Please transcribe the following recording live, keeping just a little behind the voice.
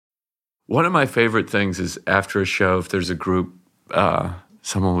One of my favorite things is after a show, if there's a group,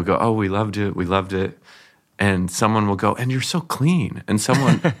 someone will go, "Oh, we loved it," and someone will go, "And you're so clean," and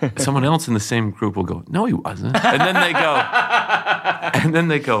someone else in the same group will go, "No, he wasn't," and then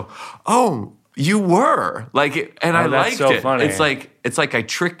they go, "Oh, you were," like, and I liked so it. Funny. It's like I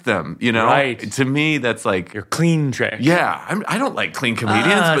tricked them, you know. Right. To me, that's like your clean trick. Yeah, I don't like clean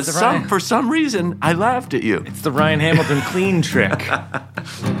comedians, but for some reason, I laughed at you. It's the Ryan Hamilton clean trick.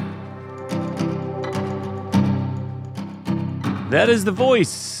 That is the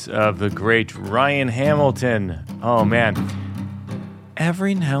voice of the great Ryan Hamilton. Oh, man.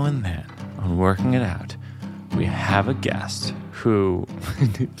 Every now and then, on Working It Out, we have a guest who,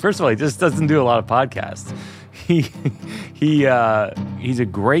 first of all, he just doesn't do a lot of podcasts. He's a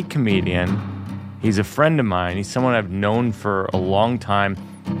great comedian. He's a friend of mine. He's someone I've known for a long time.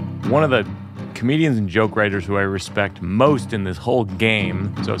 One of the comedians and joke writers who I respect most in this whole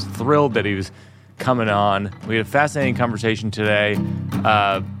game. So I was thrilled that he was coming on. We had a fascinating conversation today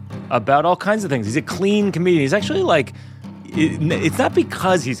about all kinds of things. He's a clean comedian. He's actually like, it's not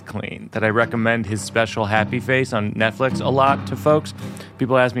because he's clean that I recommend his special Happy Face on Netflix a lot to folks.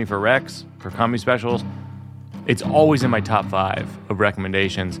 People ask me for recs, for comedy specials. It's always in my top 5 of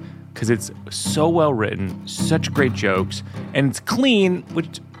recommendations because it's so well written, such great jokes, and it's clean,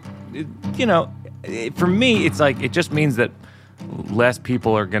 which, you know, for me, it's like, it just means that less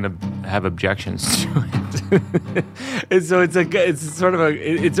people are going to have objections to it. And so it's sort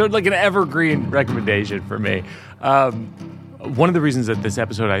of like an evergreen recommendation for me. One of the reasons that this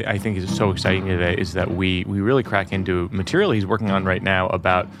episode I think is so exciting today is that we really crack into material he's working on right now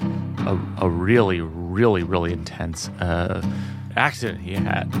about a really, really, really intense accident he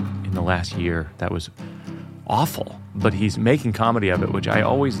had in the last year that was awful. But he's making comedy of it, which I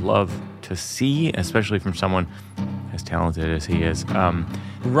always love to see, especially from someone as talented as he is.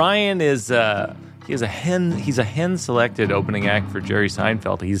 Ryan is he's a hen selected opening act for Jerry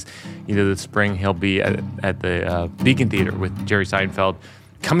Seinfeld. He's this spring he'll be at the Beacon Theater with Jerry Seinfeld.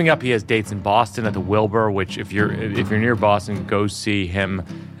 Coming up, he has dates in Boston at the Wilbur, which if you're near Boston, go see him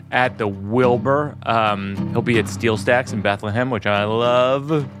at the Wilbur. He'll be at Steel Stacks in Bethlehem, which I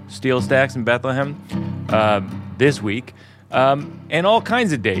love. Steel Stacks in Bethlehem this week. And all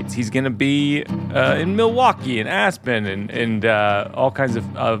kinds of dates. He's going to be in Milwaukee and Aspen and all kinds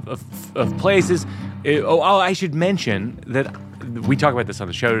of places. I should mention that we talk about this on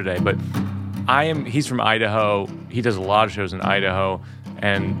the show today, but he's from Idaho. He does a lot of shows in Idaho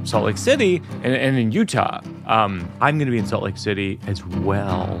and Salt Lake City and in Utah. I'm going to be in Salt Lake City as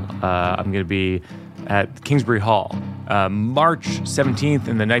well. I'm going to be at Kingsbury Hall. March 17th,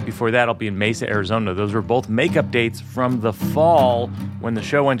 and the night before that, I'll be in Mesa, Arizona. Those were both makeup dates from the fall when the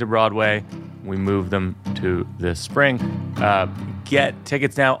show went to Broadway. We moved them to this spring. Get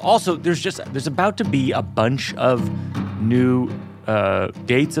tickets now. Also, there's about to be a bunch of new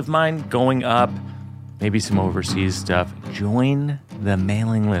dates of mine going up, maybe some overseas stuff. Join the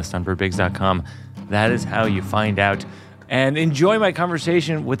mailing list on birbigs.com. That is how you find out. And enjoy my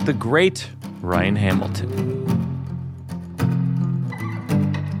conversation with the great Ryan Hamilton.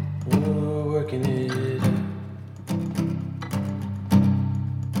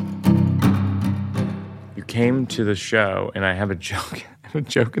 You came to the show, and I have a joke.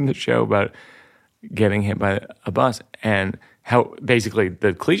 In the show about getting hit by a bus, and how basically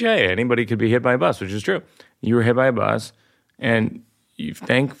the cliche, anybody could be hit by a bus, which is true. You were hit by a bus, and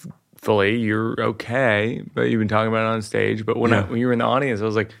thankfully you're okay, but you've been talking about it on stage. But when you were in the audience, I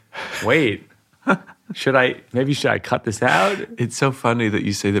was like, wait, should I cut this out? It's so funny that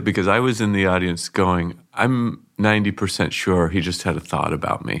you say that because I was in the audience going, I'm 90% sure he just had a thought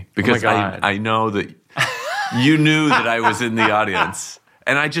about me. Because I know that you knew that I was in the audience.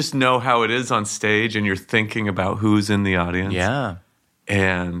 And I just know how it is on stage, and you're thinking about who's in the audience. Yeah.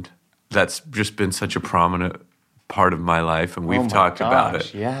 And that's just been such a prominent part of my life, and we've talked about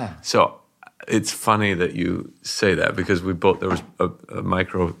it. Yeah. So it's funny that you say that because there was a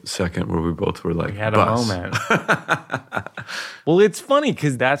microsecond where we both were like, we had bus. A moment. Well, it's funny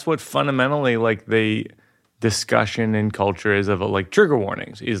because that's what fundamentally like the discussion in culture is of like trigger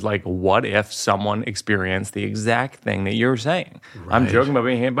warnings is like, what if someone experienced the exact thing that you're saying? Right. I'm joking about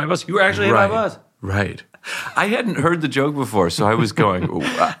being hit by a bus. You were actually hit by a bus. Right. I hadn't heard the joke before, so I was going,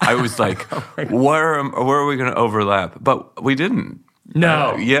 I was like, where are we going to overlap? But we didn't.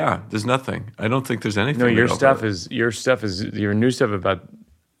 No. There's nothing. I don't think there's anything. No, your new stuff about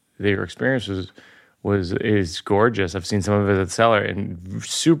your experience is gorgeous. I've seen some of it at the Cellar and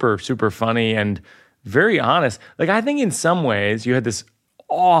super, super funny and very honest. Like, I think in some ways you had this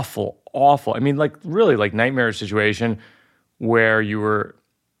awful, I mean, like really like nightmare situation where you were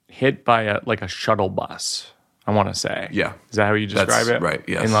hit by a shuttle bus, I want to say. Yeah. Is that how you describe it? Right,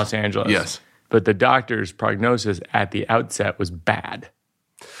 yes. In Los Angeles. Yes. But the doctor's prognosis at the outset was bad.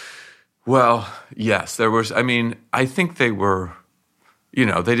 Well, yes, there was, I think they were, they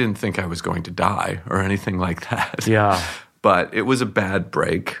didn't think I was going to die or anything like that. Yeah. But it was a bad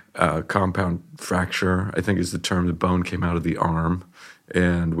break. Compound fracture, I think is the term. The bone came out of the arm,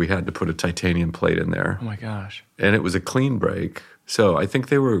 and we had to put a titanium plate in there. Oh, my gosh. And it was a clean break. So I think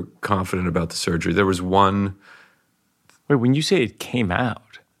they were confident about the surgery. There was one... Wait, when you say it came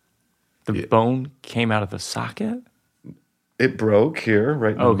out, the bone came out of the socket? It broke here,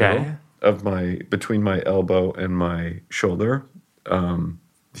 right in the middle of between my elbow and my shoulder,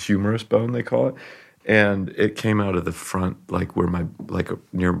 humerus bone, they call it. And it came out of the front, there's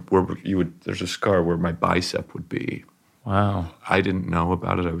a scar where my bicep would be. Wow. I didn't know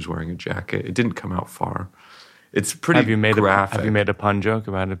about it. I was wearing a jacket. It didn't come out far. It's pretty graphic. Have you made a pun joke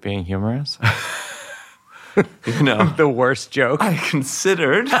about it being humorous? The worst joke. I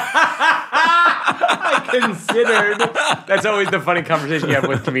considered. That's always the funny conversation you have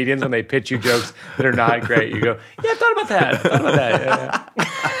with comedians when they pitch you jokes that are not great. You go, yeah, I thought about that.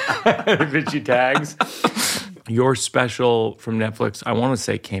 Yeah. They pitch you tags. Your special from Netflix, I want to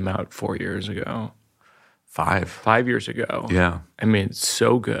say, came out 4 years ago. 5 years ago. Yeah. It's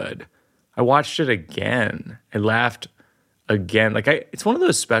so good. I watched it again. I laughed again. It's one of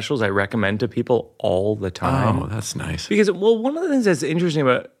those specials I recommend to people all the time. Oh, that's nice. Because, one of the things that's interesting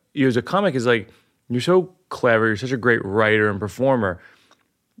about you as a comic is you're so clever, you're such a great writer and performer,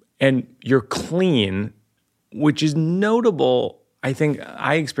 and you're clean, which is notable. I think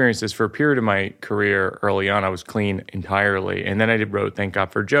I experienced this for a period of my career early on. I was clean entirely, and then I wrote Thank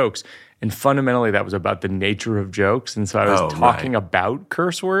God for Jokes. And fundamentally, that was about the nature of jokes. And so I was talking about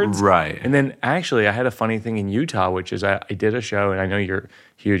curse words. Right. And then actually, I had a funny thing in Utah, which is I did a show, and I know you're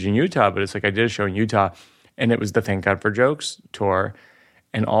huge in Utah, but it's I did a show in Utah, and it was the Thank God for Jokes tour.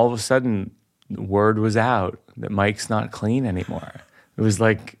 And all of a sudden, the word was out that Mike's not clean anymore. It was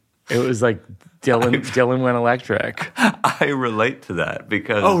like Dylan went electric. I relate to that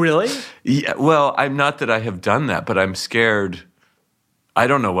because... Oh, really? Yeah. Well, I'm not that I have done that, but I'm scared... I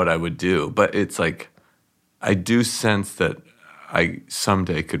don't know what I would do, but it's I do sense that I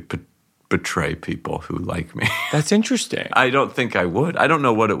someday could betray people who like me. That's interesting. I don't think I would. I don't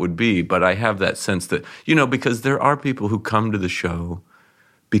know what it would be, but I have that sense that, because there are people who come to the show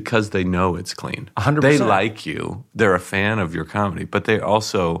because they know it's clean. 100%. They like you. They're a fan of your comedy, but they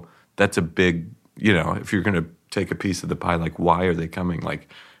also, that's a big, if you're going to take a piece of the pie, why are they coming?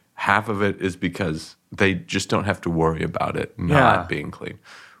 Half of it is because they just don't have to worry about it not being clean,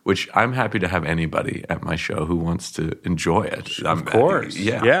 which I'm happy to have anybody at my show who wants to enjoy it. Of course.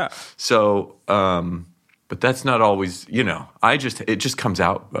 Yeah. So, but that's not always, it just comes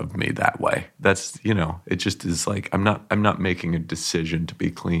out of me that way. That's, it just is I'm not making a decision to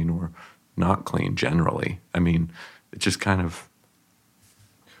be clean or not clean generally. It just kind of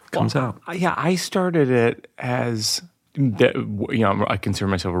comes out. Yeah, I started it as... I consider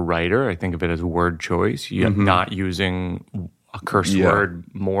myself a writer. I think of it as a word choice. Not using a curse word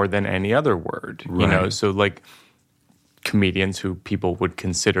more than any other word. Right. So comedians who people would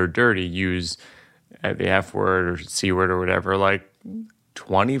consider dirty use the F word or C word or whatever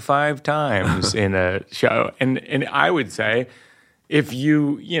 25 times in a show. And I would say if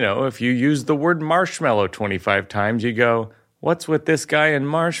you use the word marshmallow 25 times, you go, what's with this guy and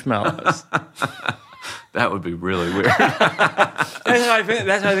marshmallows? That would be really weird. That's how I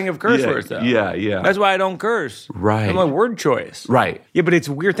think of curse words, though. Yeah. That's why I don't curse. Right. I'm word choice. Right. Yeah, but it's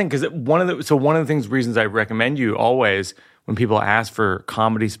a weird thing because one of the reasons I recommend you always when people ask for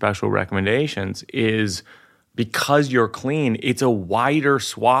comedy special recommendations is because you're clean. It's a wider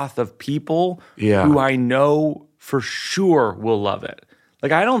swath of people who I know for sure will love it.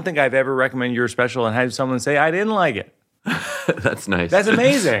 I don't think I've ever recommended your special and had someone say I didn't like it. That's nice. That's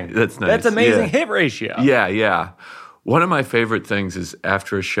amazing. That's nice. That's amazing hit ratio. Yeah. One of my favorite things is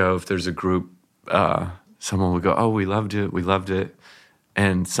after a show, if there's a group, someone will go, "Oh, we loved it,"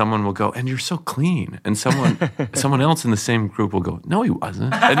 and someone will go, "And you're so clean," and someone else in the same group will go, "No, he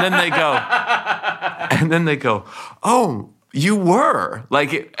wasn't," and then they go, "Oh, you were,"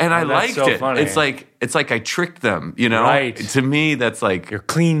 and I liked so it. Funny. It's like I tricked them, Right. To me, that's your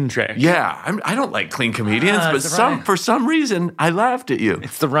clean trick. Yeah, I don't like clean comedians, but for some reason, I laughed at you.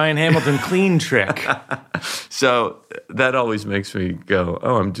 It's the Ryan Hamilton clean trick. So that always makes me go,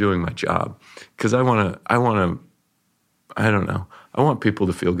 "Oh, I'm doing my job," because I want to. I don't know. I want people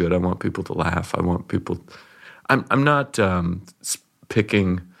to feel good. I want people to laugh. I want people. I'm not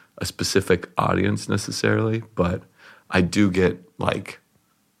picking a specific audience necessarily, but I do get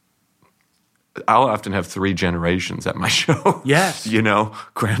I'll often have 3 generations at my show. Yes.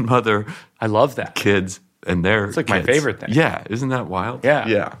 Grandmother. I love that. Kids and their It's like kids. my favorite thing. Yeah. Isn't that wild? Yeah.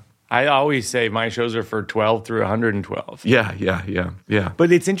 Yeah. I always say my shows are for 12 through 112. Yeah.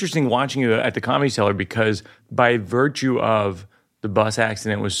 But it's interesting watching you at the Comedy Cellar because by virtue of the bus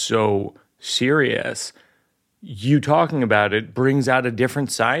accident was so serious, you talking about it brings out a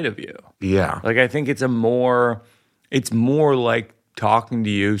different side of you. Yeah. Like I think it's more like talking to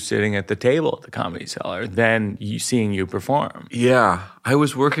you sitting at the table at the Comedy Cellar than seeing you perform. Yeah. I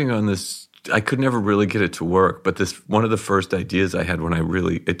was working on this. I could never really get it to work, but one of the first ideas I had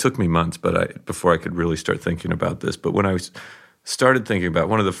it took me months, before I could really start thinking about this. But when I started thinking about it,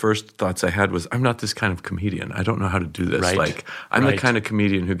 one of the first thoughts I had was, I'm not this kind of comedian. I don't know how to do this. Right. Like, I'm the kind of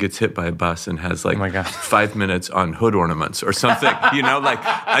comedian who gets hit by a bus and has Oh my God. 5 minutes on hood ornaments or something. I'm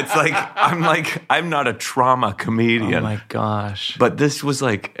not a trauma comedian. Oh my gosh. But this was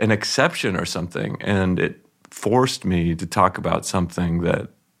like an exception or something, and it forced me to talk about something that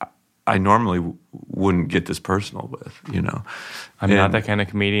I normally wouldn't get this personal with, I'm not that kind of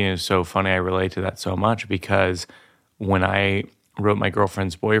comedian. It's so funny. I relate to that so much because when I wrote My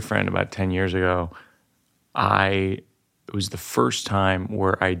Girlfriend's Boyfriend about 10 years ago, it was the first time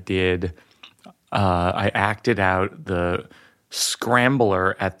where I acted out the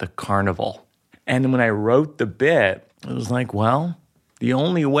scrambler at the carnival. And when I wrote the bit, it was like, well, the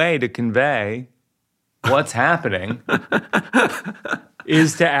only way to convey what's happening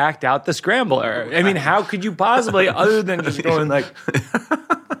is to act out the scrambler. I mean, how could you possibly, other than just going like,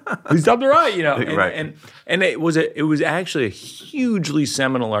 who's up the right, Right. And it was actually a hugely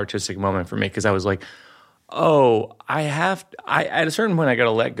seminal artistic moment for me because I was like, oh, at a certain point I got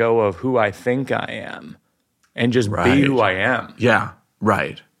to let go of who I think I am and just be who I am. Yeah,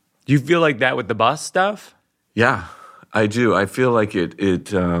 right. Do you feel like that with the bus stuff? Yeah, I do. I feel like I've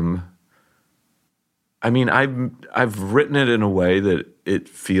written it in a way that it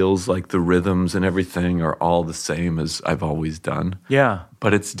feels like the rhythms and everything are all the same as I've always done. Yeah.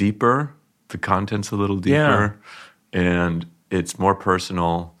 But it's deeper. The content's a little deeper. Yeah. And it's more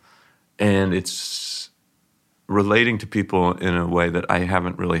personal. And it's relating to people in a way that I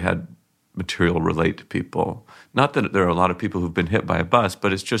haven't really had material relate to people. Not that there are a lot of people who've been hit by a bus,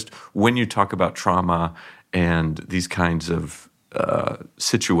 but it's just when you talk about trauma and these kinds of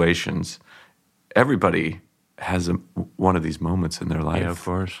situations, everybody has one of these moments in their life. Yeah, of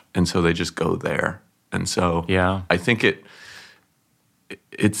course. And so they just go there. And so I think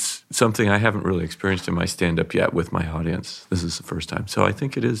it's something I haven't really experienced in my stand-up yet with my audience. This is the first time. So I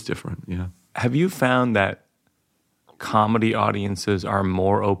think it is different, yeah. Have you found that comedy audiences are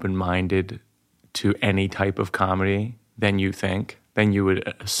more open-minded to any type of comedy than you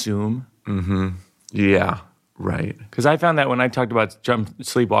would assume? Mm-hmm. Yeah, right. Because I found that when I talked about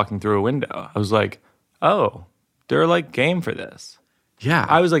sleepwalking through a window, I was like, oh, they're like game for this. Yeah.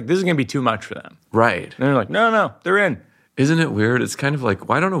 I was like, this is going to be too much for them. Right. And they're like, no, they're in. Isn't it weird? It's kind of like,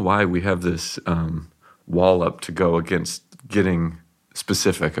 I don't know why we have this wall up to go against getting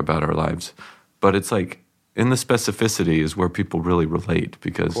specific about our lives. But it's like, in the specificity is where people really relate,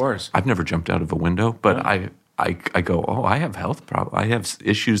 because I've never jumped out of a window, but I go, oh, I have health problems. I have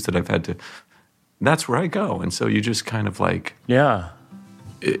issues that I've had to, that's where I go. And so you just kind of like,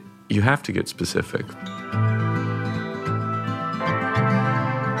 you have to get specific.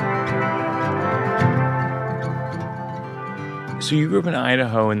 So you grew up in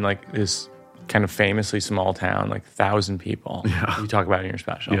Idaho in like this kind of famously small town, like 1,000 people. Yeah. You talk about it in your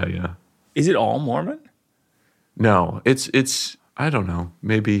special. Yeah. Is it all Mormon? No, it's I don't know,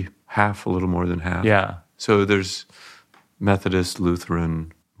 maybe half, a little more than half. Yeah. So there's Methodist,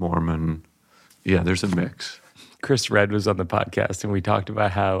 Lutheran, Mormon. Yeah, there's a mix. Chris Redd was on the podcast, and we talked about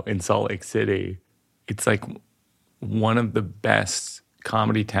how in Salt Lake City, it's like one of the best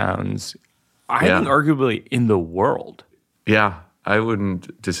comedy towns, I think arguably in the world. Yeah, I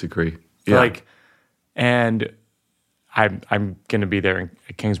wouldn't disagree. Yeah. And I'm going to be there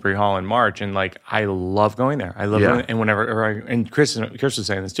at Kingsbury Hall in March, and like I love going there. I love going, and and Chris was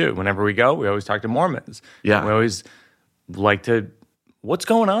saying this too. Whenever we go, we always talk to Mormons. Yeah, we always like to. What's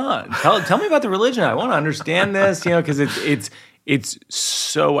going on? Tell me about the religion. I want to understand this. Because it's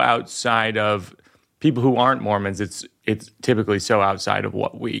so outside of people who aren't Mormons. It's typically so outside of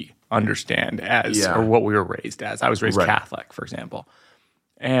what we understand as or what we were raised as. I was raised Catholic, for example,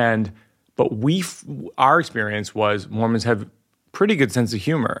 but our experience was Mormons have pretty good sense of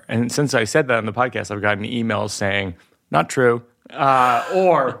humor. And since I said that on the podcast, I've gotten emails saying, not true,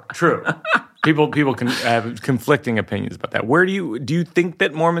 or true. People can have conflicting opinions about that. Do you think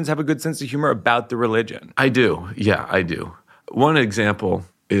that Mormons have a good sense of humor about the religion? I do. Yeah, I do. One example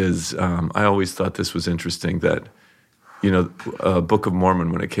is I always thought this was interesting that, Book of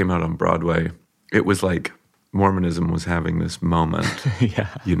Mormon, when it came out on Broadway, it was like Mormonism was having this moment.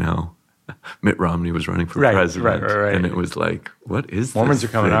 Mitt Romney was running for president. Right. And it was like, what is Mormons this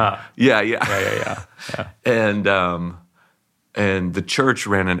are coming thing? up. Yeah. And the church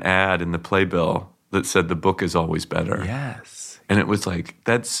ran an ad in the playbill that said the book is always better. Yes. And it was like,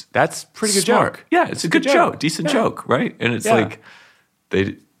 that's pretty good smart. joke. Yeah, it's a good joke. Decent joke, right? And it's like,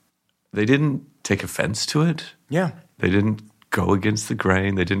 they didn't take offense to it. Yeah. They didn't go against the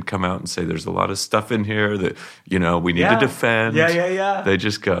grain. They didn't come out and say there's a lot of stuff in here that, we need to defend. Yeah. They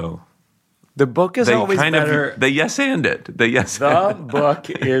just go. The book is always better. They yes-and it. The book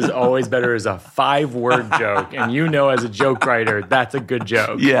is always better is a 5-word joke. And as a joke writer, that's a good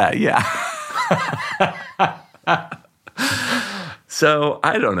joke. Yeah. So,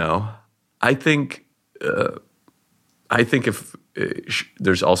 I don't know. I think if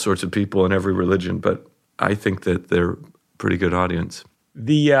there's all sorts of people in every religion, but I think that they're a pretty good audience.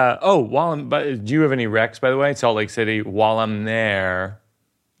 Do you have any recs, by the way, Salt Lake City, while I'm there,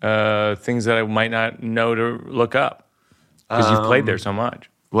 things that I might not know to look up? Because you've played there so much.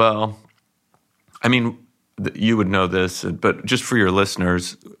 Well, I mean, you would know this, but just for your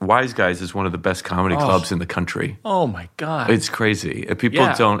listeners, Wise Guys is one of the best comedy clubs in the country. Oh, my God. It's crazy. People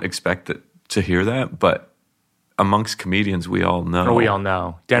don't expect to hear that, but amongst comedians, we all know. Oh, we all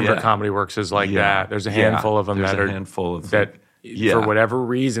know. Denver Comedy Works is like that. There's a handful of them that for whatever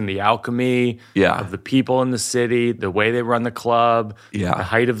reason, the alchemy of the people in the city, the way they run the club, the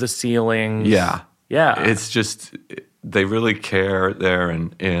height of the ceilings. Yeah. Yeah. It's just, they really care there,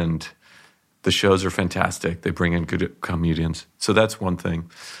 and the shows are fantastic. They bring in good comedians. So that's one thing.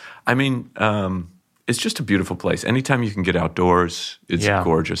 I mean, it's just a beautiful place. Anytime you can get outdoors, it's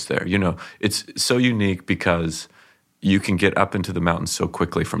gorgeous there. It's so unique because you can get up into the mountains so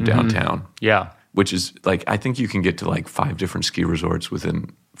quickly from downtown. Yeah. Which is like, I think you can get to like 5 different ski resorts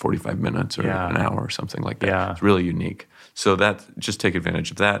within 45 minutes or an hour or something like that. Yeah. It's really unique. So just take advantage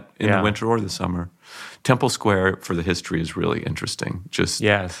of that in the winter or the summer. Temple Square for the history is really interesting. Just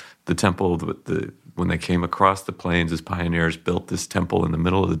the temple, when they came across the plains as pioneers, built this temple in the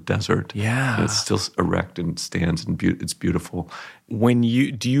middle of the desert. Yeah. And it's still erect and stands, and it's beautiful.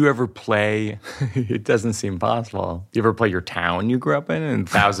 Do you ever play, it doesn't seem possible, do you ever play your town you grew up in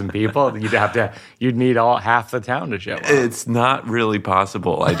 1,000 people? You'd need half the town to show up. It's not really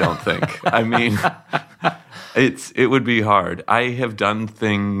possible, I don't think. I mean, it would be hard. I have done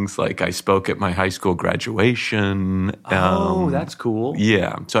things like I spoke at my high school graduation. That's cool.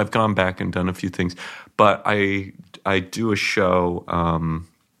 Yeah. So I've gone back and done a few things. But I do a show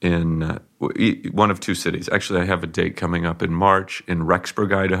in one of 2 cities. Actually, I have a date coming up in March in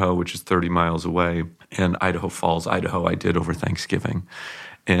Rexburg, Idaho, which is 30 miles away, and Idaho Falls, Idaho, I did over Thanksgiving.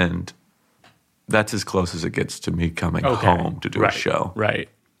 And that's as close as it gets to me coming home to do a show. Right.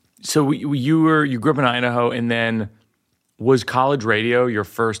 So you grew up in Idaho, and then was college radio your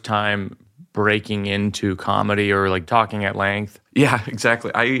first time breaking into comedy or like talking at length? Yeah,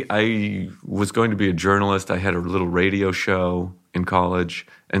 exactly. I was going to be a journalist. I had a little radio show in college,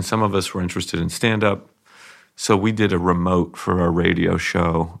 and some of us were interested in stand-up. So we did a remote for our radio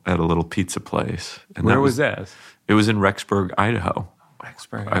show at a little pizza place. And where was this? It was in Rexburg, Idaho.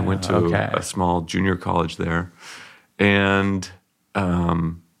 Rexburg, I went to a small junior college there, and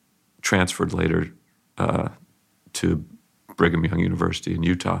transferred later to Brigham Young University in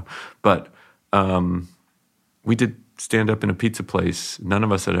Utah. But we did stand up in a pizza place. None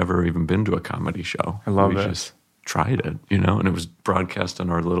of us had ever even been to a comedy show. I love we this. Just tried it, and it was broadcast on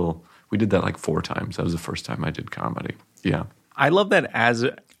our little. We did that like 4 times. That was the first time I did comedy. Yeah, I love that as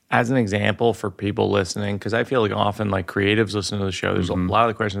an example for people listening, because I feel like often like creatives listen to the show. There's a lot of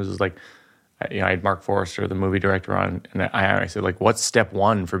the questions is like, I had Mark Forrester, the movie director, on, and I said like, what's step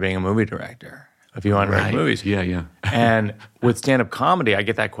 1 for being a movie director if you want to make movies? Yeah. And with stand-up comedy, I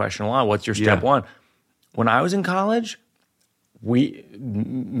get that question a lot. What's your step 1? When I was in college,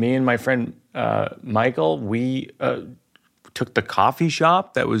 me and my friend Michael, we took the coffee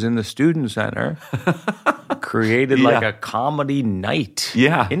shop that was in the student center, created like a comedy night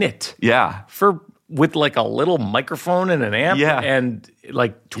in it. Yeah. With like a little microphone and an amp and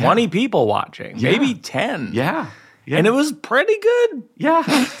like 20 people watching, maybe 10. Yeah. And it was pretty good. Yeah.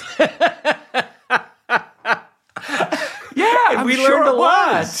 We learned a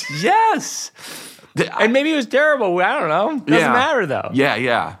lot. Yes. And maybe it was terrible. I don't know. Doesn't matter though.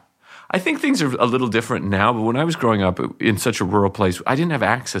 Yeah. I think things are a little different now, but when I was growing up in such a rural place, I didn't have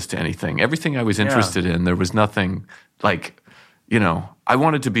access to anything. Everything I was interested in, there was nothing like, I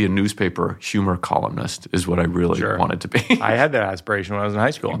wanted to be a newspaper humor columnist is what I really wanted to be. I had that aspiration when I was in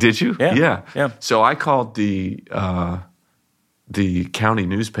high school. Did you? Yeah. So I called the county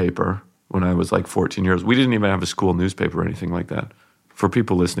newspaper when I was like 14 years. We didn't even have a school newspaper or anything like that. For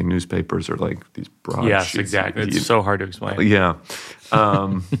people listening, newspapers are like these broad Yes, exactly. It's so hard to explain. Yeah.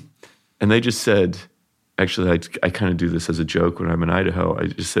 And they just said, actually, I kind of do this as a joke when I'm in Idaho. I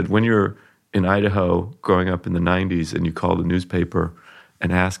just said, when you're in Idaho growing up in the 90s and you call the newspaper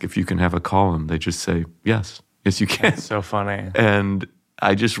and ask if you can have a column, they just say, yes, you can. That's so funny. And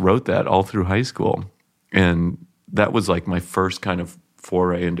I just wrote that all through high school. And that was like my first kind of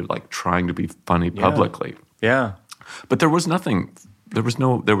foray into like trying to be funny publicly. Yeah. But there was nothing,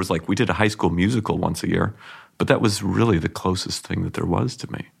 we did a high school musical once a year, but that was really the closest thing that there was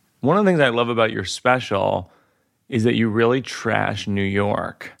to me. One of the things I love about your special is that you really trash New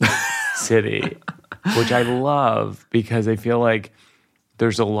York City, which I love because I feel like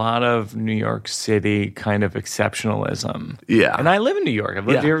there's a lot of New York City kind of exceptionalism. Yeah. And I live in New York. I've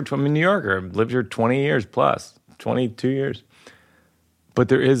lived here, I'm a New Yorker. I've lived here 20 years plus, 22 years.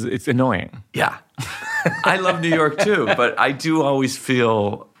 But it's annoying. Yeah. I love New York too, but I do always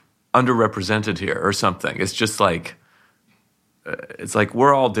feel underrepresented here or something. It's just like,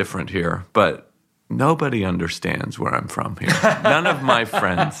 we're all different here, but nobody understands where I'm from here. None of my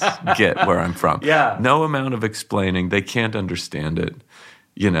friends get where I'm from. Yeah. No amount of explaining. They can't understand it,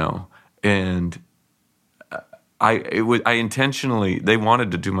 and I intentionally, they wanted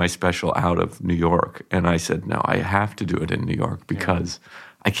to do my special out of New York, and I said, no, I have to do it in New York because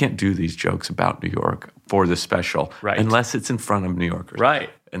I can't do these jokes about New York for the special unless it's in front of New Yorkers. Right.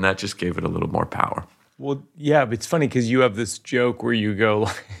 And that just gave it a little more power. Well, yeah, but it's funny because you have this joke where you go,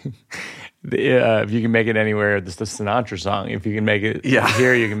 if you can make it anywhere, this is the Sinatra song. If you can make it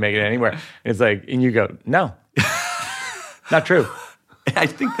here, you can make it anywhere. And it's like, and you go, no, not true. I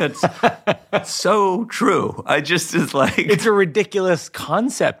think that's so true. It's a ridiculous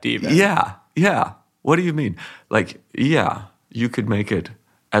concept even. Yeah. What do you mean? You could make it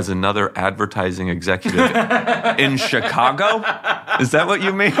as another advertising executive in Chicago? Is that what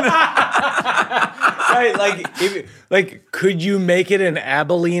you mean? Right, could you make it in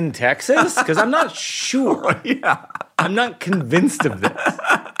Abilene, Texas? Because I'm not sure. Yeah. I'm not convinced of this.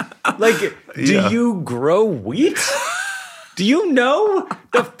 Do you grow wheat? Do you know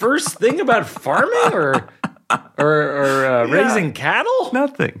the first thing about farming or raising cattle?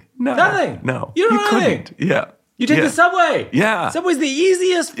 Nothing. No. Nothing. No. You don't know anything. Couldn't. Yeah. You take the subway. Yeah. Subway's the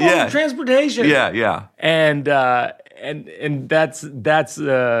easiest form of transportation. Yeah. And that's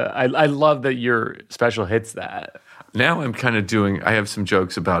I love that your special hits that. Now I'm kind of I have some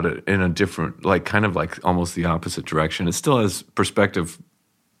jokes about it in a different, kind of almost the opposite direction. It still has perspective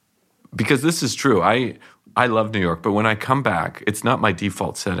because this is true. I love New York, but when I come back, it's not my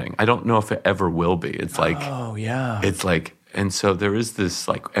default setting. I don't know if it ever will be. It's oh yeah. It's and so there is this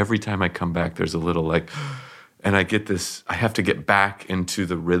every time I come back, there's a little and I get this, I have to get back into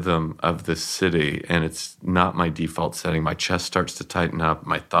the rhythm of this city, and it's not my default setting. My chest starts to tighten up.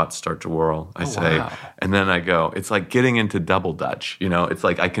 My thoughts start to whirl, I say. Wow. And then I go, it's like getting into double dutch, It's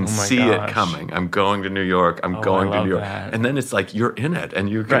I can see it coming. I'm going to New York. I'm going to New York. That. And then it's you're in it, and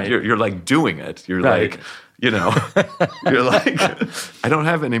you're doing it. You're right. you're I don't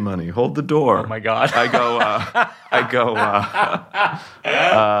have any money. Hold the door. Oh my God. I go,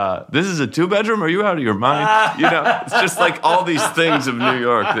 this is a 2-bedroom? Are you out of your mind? It's just all these things of New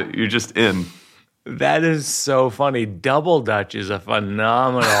York that you're just in. That is so funny. Double Dutch is a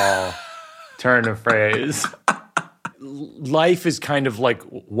phenomenal turn of phrase. Life is kind of like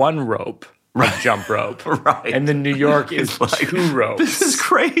one rope. Right. Jump rope. Right. And then New York is 2 ropes. This is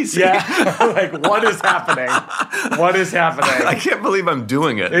crazy. Yeah. What is happening? What is happening? I can't believe I'm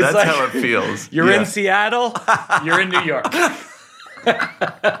doing it. That's how it feels. You're in Seattle. You're in New York.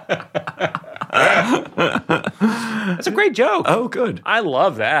 That's a great joke. Oh, good. I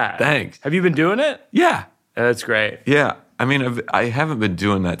love that. Thanks. Have you been doing it? Yeah. That's great. Yeah. I mean, I haven't been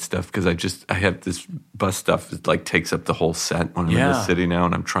doing that stuff because I have this bus stuff that takes up the whole set when I'm in the city now,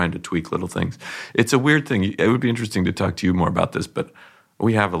 and I'm trying to tweak little things. It's a weird thing. It would be interesting to talk to you more about this, but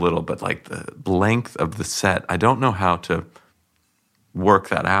we have a little, but the length of the set, I don't know how to work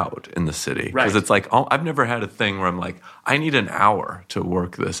that out in the city. Right. Because it's I've never had a thing where I'm I need an hour to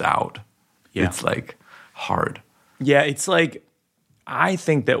work this out. Yeah. It's hard. Yeah, it's I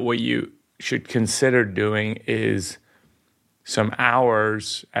think that what you should consider doing is some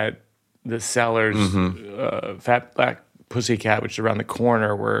hours at the Sellers Fat Black Pussycat, which is around the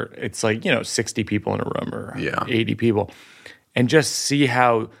corner, where it's 60 people in a room or 80 people, and just see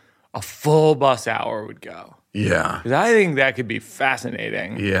how a full bus hour would go. Yeah. Because I think that could be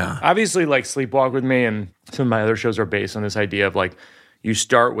fascinating. Yeah. Obviously, like Sleepwalk with Me and some of my other shows are based on this idea of like you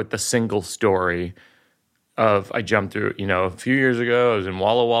start with the single story of I jumped through, a few years ago, I was in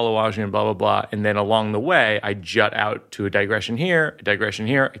Walla Walla, Washington, blah, blah, blah. And then along the way, I jut out to a digression here.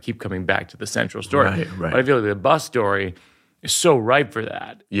 I keep coming back to the central story. Right. But I feel like the bus story is so ripe for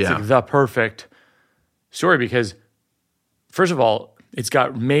that. Yeah. It's like the perfect story because, first of all, it's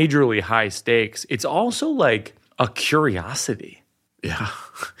got majorly high stakes. It's also like a curiosity. Yeah.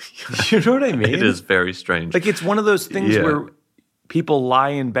 You know what I mean? It is very strange. Like it's one of those things where people lie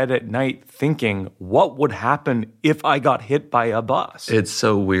in bed at night thinking, what would happen if I got hit by a bus? It's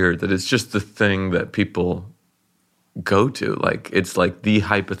so weird that it's just the thing that people go to. Like, it's like the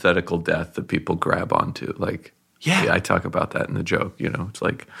hypothetical death that people grab onto. Like, I talk about that in the joke, It's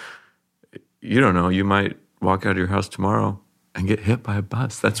like, you don't know, you might walk out of your house tomorrow and get hit by a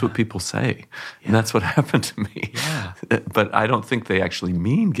bus. That's what people say. Yeah. And that's what happened to me. Yeah. But I don't think they actually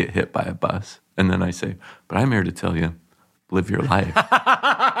mean get hit by a bus. And then I say, but I'm here to tell you, live your life.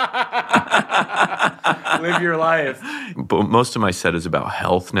 Live your life. But most of my set is about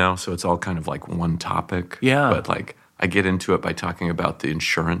health now, so it's all kind of like one topic. Yeah. But like I get into it by talking about the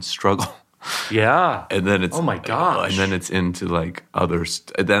insurance struggle. Yeah. And then it's oh my gosh. And then it's into like others.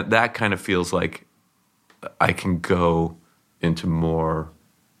 That kind of feels like I can go into more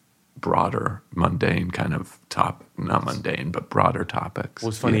broader, mundane kind of not mundane, but broader topics. Well,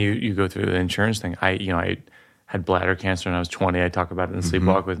 it's funny you go through the insurance thing. I had bladder cancer when I was 20. I talk about it in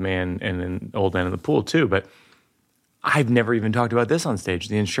Sleepwalk with Me and in Old Man in the Pool too. But I've never even talked about this on stage.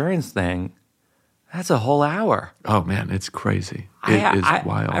 The insurance thing, that's a whole hour. Oh, man, it's crazy. It is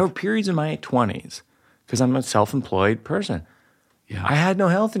wild. I have periods in my 20s because I'm a self-employed person. Yeah. I had no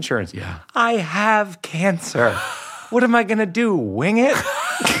health insurance. Yeah. I have cancer. What am I going to do, wing it?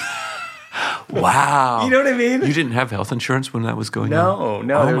 Wow. You know what I mean? You didn't have health insurance when that was going on?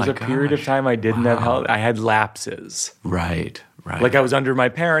 No. There was a period of time I didn't have health. I had lapses. Right. Like I was under my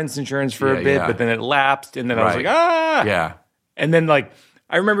parents' insurance for a bit, but then it lapsed, and then I was like, Yeah. And then like,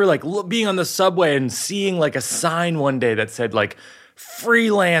 I remember like being on the subway and seeing like a sign one day that said like,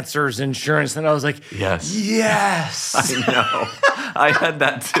 freelancers insurance. And I was like, yes. I know. I had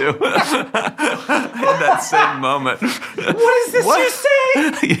that too. I had that same moment. What is this you're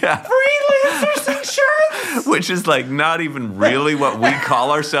saying? Yeah. Freelancers insurance? Which is like not even really what we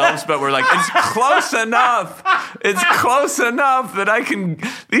call ourselves, but we're like, it's close enough. It's close enough that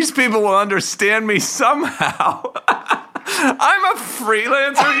these people will understand me somehow. I'm a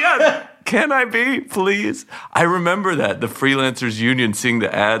freelancer, yeah. Can I be, please? I remember that, the Freelancers Union, seeing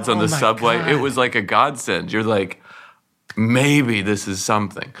the ads on the subway. God. It was like a godsend. You're like, maybe this is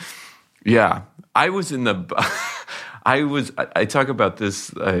something. Yeah. I was in I talk about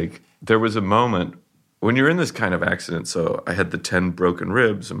this, like, there was a moment when you're in this kind of accident. So I had the 10 broken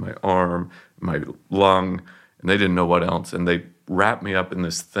ribs in my arm, my lung, and they didn't know what else. And they wrapped me up in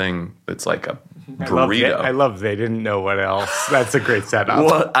this thing that's like a burrito. I love they didn't know what else. That's a great setup.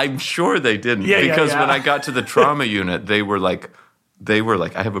 Well, I'm sure they didn't. Because when I got to the trauma unit, they were like,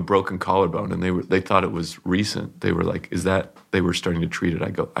 I have a broken collarbone, and they thought it was recent. They were like, they were starting to treat it.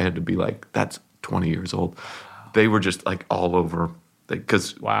 I had to be like, that's 20 years old. They were just like all over,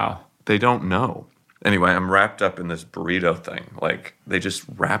 because they don't know. Anyway, I'm wrapped up in this burrito thing. Like, they just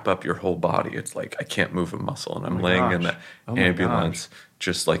wrap up your whole body. It's like I can't move a muscle, and I'm laying in the ambulance,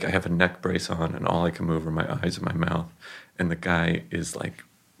 just like I have a neck brace on, and all I can move are my eyes and my mouth. And the guy is like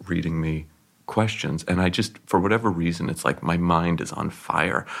reading me questions, and I just, for whatever reason, it's like my mind is on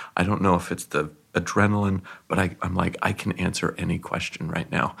fire. I don't know if it's the adrenaline, but I'm like, I can answer any question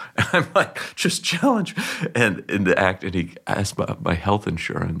right now. And I'm like, just challenge. And in the act, and he asked about my health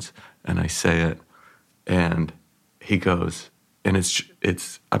insurance, and I say it. And he goes, and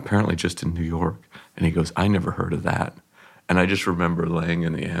it's apparently just in New York. And he goes, I never heard of that. And I just remember laying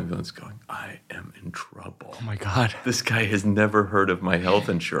in the ambulance going, I am in trouble. Oh, my God. This guy has never heard of my health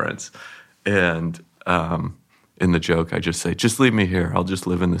insurance. And in the joke, I just say, just leave me here. I'll just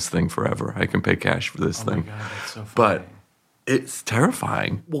live in this thing forever. I can pay cash for this thing. Oh, my God, that's so funny. But it's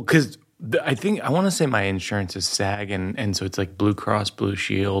terrifying. Well, because I want to say my insurance is SAG, and so it's like Blue Cross Blue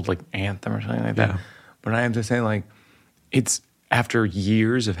Shield, like Anthem or something like that. But I have to say, like, it's after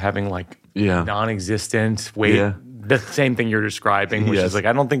years of having like non-existent the same thing you're describing, which is like,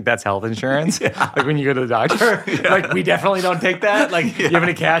 I don't think that's health insurance. Like when you go to the doctor, like, we definitely don't take that. Like, you have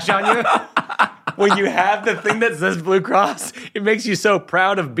any cash on you? When you have the thing that says Blue Cross, it makes you so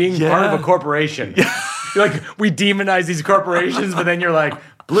proud of being part of a corporation. You're like, we demonize these corporations, but then you're like,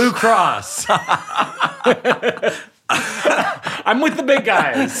 Blue Cross. I'm with the big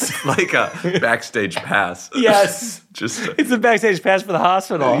guys. Like a backstage pass. Yes. It's a backstage pass for the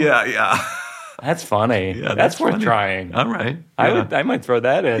hospital. Yeah. That's funny. Yeah, that's worth funny. trying. All right. Yeah. I might throw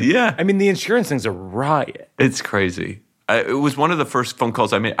that in. Yeah. I mean, the insurance thing's a riot. It's crazy. It was one of the first phone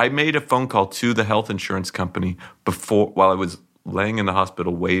calls I made. I made a phone call to the health insurance company while I was laying in the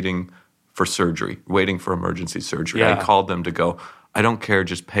hospital waiting for surgery, waiting for emergency surgery. Yeah. I called them to go, I don't care,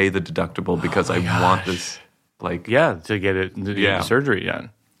 just pay the deductible because I want this. To get the surgery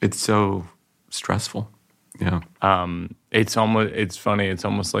done. It's so stressful. Yeah. It's funny. It's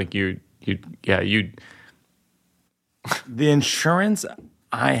almost like the insurance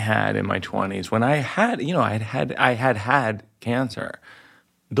I had in my 20s when I had cancer,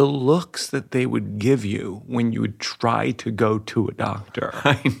 the looks that they would give you when you would try to go to a doctor.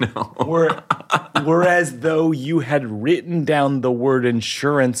 I know. were as though you had written down the word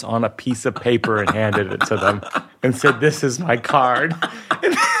insurance on a piece of paper and handed it to them and said, "This is my card."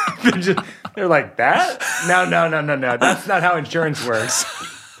 And they're like, "That? No. That's not how insurance works."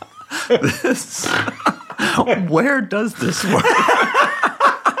 Where does this work?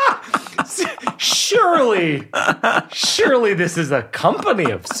 Surely this is a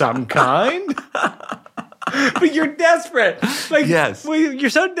company of some kind. But you're desperate. Yes. You're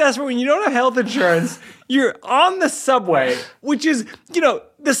so desperate when you don't have health insurance. You're on the subway, which is,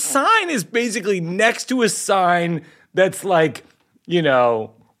 the sign is basically next to a sign that's like,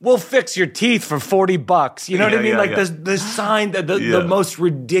 we'll fix your teeth for $40. You know what I mean? The sign, the most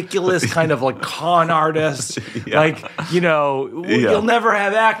ridiculous kind of like con artist. You'll never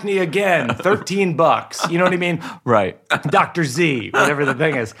have acne again. $13. You know what I mean? Right. Dr. Z, whatever the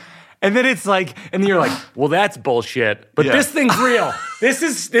thing is. And then it's like, and you're like, well, that's bullshit. But this thing's real. This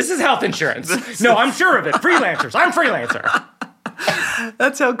is health insurance. No, I'm sure of it. Freelancers. I'm freelancer.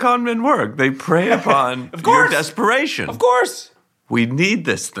 That's how con men work. They prey upon your desperation. Of course. We need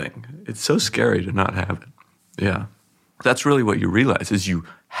this thing. It's so scary to not have it. Yeah. That's really what you realize is you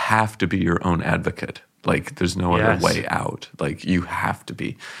have to be your own advocate. Like there's no other way out. Like you have to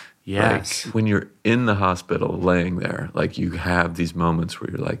be. Yes. Like when you're in the hospital laying there, like you have these moments where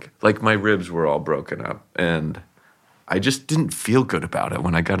you're like my ribs were all broken up and I just didn't feel good about it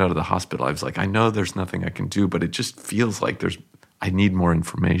when I got out of the hospital. I was like, I know there's nothing I can do, but it just feels like I need more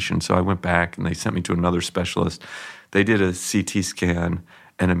information. So I went back and they sent me to another specialist. They did a CT scan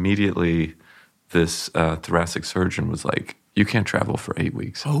and immediately this thoracic surgeon was like, you can't travel for 8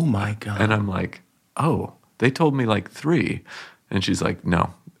 weeks. Oh my God. And I'm like, oh, they told me like 3. And she's like,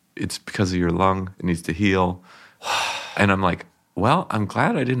 no. It's because of your lung. It needs to heal. And I'm like, well, I'm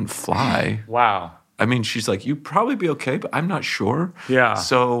glad I didn't fly. Wow. I mean, she's like, you'd probably be okay, but I'm not sure. Yeah.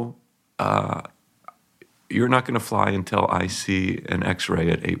 So you're not going to fly until I see an x-ray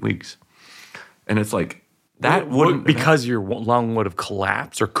at 8 weeks. And it's like, that wouldn't... Because your lung would have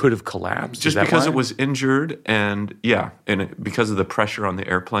collapsed or could have collapsed? Just because it was injured and, because of the pressure on the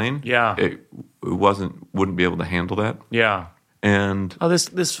airplane. Yeah. It wouldn't be able to handle that. Yeah. And this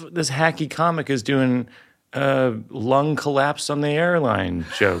hacky comic is doing lung collapse on the airline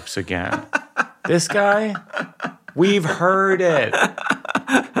jokes again. This guy, we've heard it.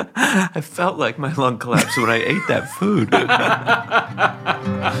 I felt like my lung collapsed when I ate that food.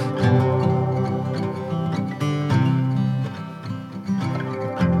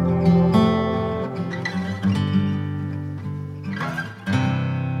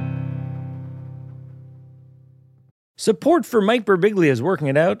 Support for Mike Birbiglia's Working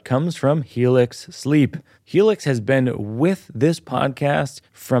It Out comes from Helix Sleep. Helix has been with this podcast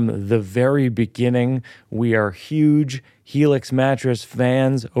from the very beginning. We are huge Helix mattress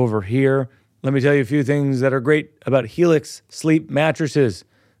fans over here. Let me tell you a few things that are great about Helix Sleep mattresses.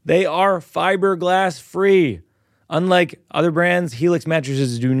 They are fiberglass free. Unlike other brands, Helix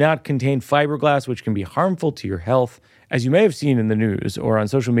mattresses do not contain fiberglass, which can be harmful to your health. As you may have seen in the news or on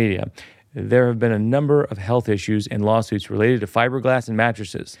social media, there have been a number of health issues and lawsuits related to fiberglass and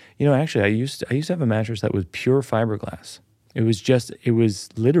mattresses. Actually, I used to have a mattress that was pure fiberglass. It was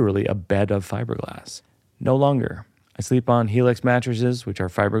literally a bed of fiberglass. No longer. I sleep on Helix mattresses, which are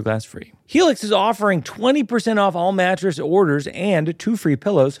fiberglass free. Helix is offering 20% off all mattress orders and 2 free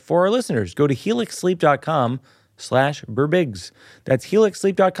pillows for our listeners. Go to helixsleep.com/Birbigs. That's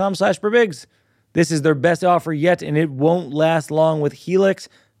helixsleep.com/Birbigs. This is their best offer yet, and it won't last long with Helix.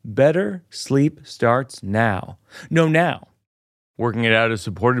 Better sleep starts now. No, now. Working It Out is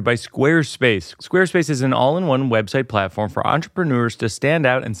supported by Squarespace. Squarespace is an all-in-one website platform for entrepreneurs to stand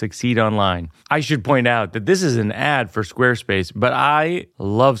out and succeed online. I should point out that this is an ad for Squarespace, but I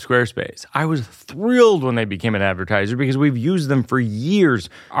love Squarespace. I was thrilled when they became an advertiser because we've used them for years.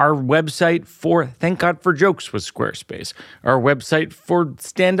 Our website for Thank God for Jokes was Squarespace. Our website for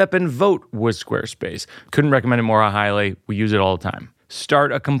Stand Up and Vote was Squarespace. Couldn't recommend it more highly. We use it all the time.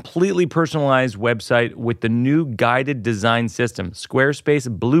 Start a completely personalized website with the new guided design system, Squarespace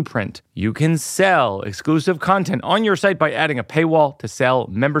Blueprint. You can sell exclusive content on your site by adding a paywall to sell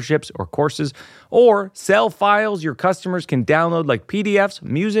memberships or courses, or sell files your customers can download like PDFs,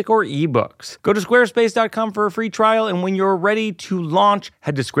 music, or ebooks. Go to squarespace.com for a free trial, and when you're ready to launch,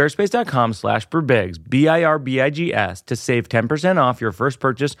 head to squarespace.com/birbigs, BIRBIGS, to save 10% off your first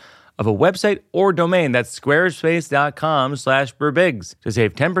purchase of a website or domain. That's squarespace.com/birbigs to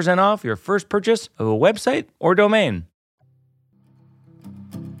save 10% off your first purchase of a website or domain.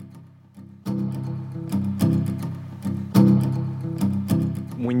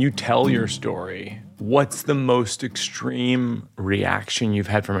 When you tell your story, what's the most extreme reaction you've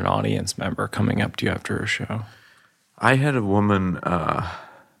had from an audience member coming up to you after a show? I had a woman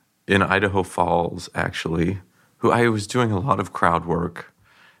in Idaho Falls, actually, who I was doing a lot of crowd work.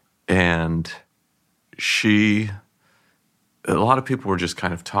 And a lot of people were just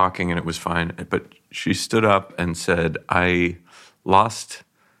kind of talking and it was fine. But she stood up and said, I lost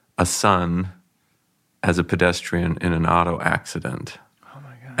a son as a pedestrian in an auto accident. Oh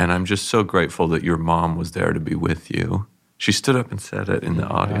my God. And I'm just so grateful that your mom was there to be with you. She stood up and said it in the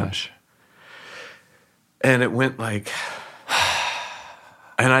audience. Gosh. And it went like,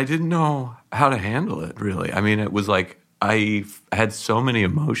 and I didn't know how to handle it, really. I mean, it was like, I had so many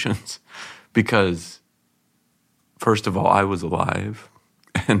emotions because, first of all, I was alive,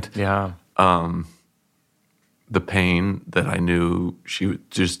 and yeah, the pain that I knew she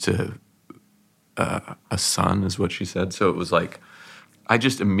just a son is what she said. So it was like I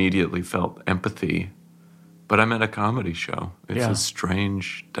just immediately felt empathy, but I'm at a comedy show. It's a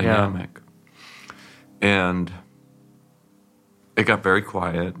strange dynamic, and it got very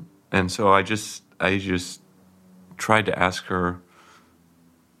quiet, and so I just tried to ask her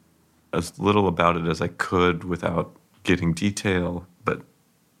as little about it as I could without getting detail, but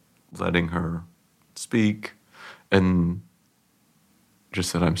letting her speak, and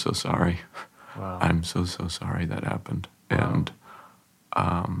just said, I'm so sorry. Wow. I'm so sorry that happened. Wow.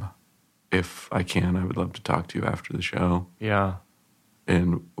 And if I can, I would love to talk to you after the show. Yeah.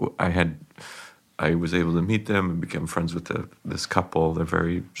 And I was able to meet them and become friends with this couple. They're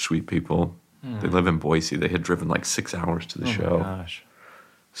very sweet people. They live in Boise. They had driven like 6 hours to the show. Oh my gosh.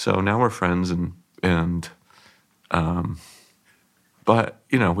 So now we're friends, but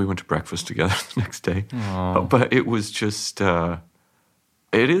we went to breakfast together the next day. Oh. But it was just, it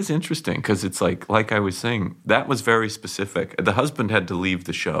is interesting because it's like I was saying, that was very specific. The husband had to leave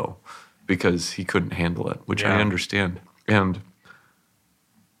the show because he couldn't handle it, which I understand. And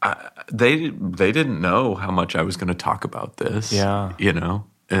they didn't know how much I was going to talk about this. Yeah.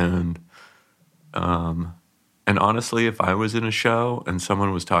 And honestly, if I was in a show and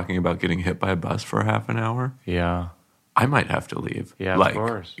someone was talking about getting hit by a bus for half an hour, I might have to leave. Yeah, of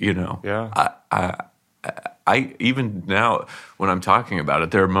course. Yeah. I even now when I'm talking about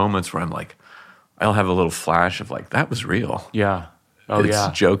it, there are moments where I'm like, I'll have a little flash of like, that was real. Yeah. Oh, it's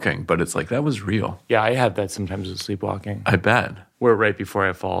joking, but it's like, that was real. Yeah, I have that sometimes with sleepwalking. I bet. Where right before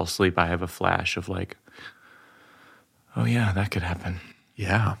I fall asleep, I have a flash of like, oh yeah, that could happen.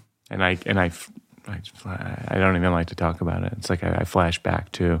 Yeah. And I don't even like to talk about it. It's like I flash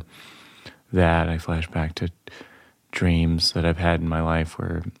back to that. I flash back to dreams that I've had in my life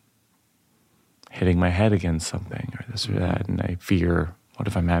where hitting my head against something or this or that, and I fear, what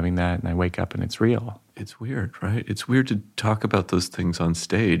if I'm having that? And I wake up and it's real. It's weird, right? It's weird to talk about those things on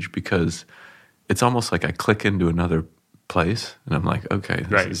stage because it's almost like I click into another place and I'm like, okay,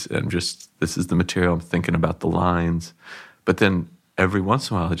 this is the material. I'm thinking about the lines, but then every once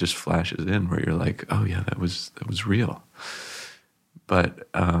in a while, it just flashes in where you're like, "Oh yeah, that was real." But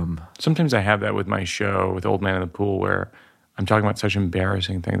sometimes I have that with my show with Old Man in the Pool, where I'm talking about such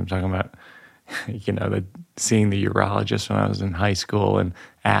embarrassing things. I'm talking about, seeing the urologist when I was in high school and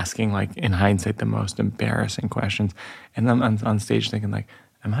asking, like in hindsight, the most embarrassing questions, and I'm on stage thinking, like,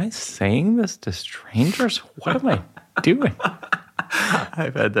 "Am I saying this to strangers? What am I doing?"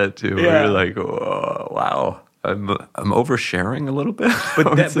 I've had that too. Yeah. Where you're like, "Whoa, wow." I'm oversharing a little bit.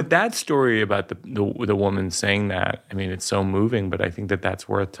 But that story about the woman saying that, I mean, it's so moving, but I think that's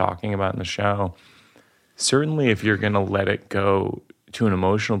worth talking about in the show. Certainly if you're going to let it go to an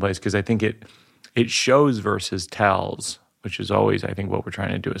emotional place, because I think it shows versus tells which is always, I think, what we're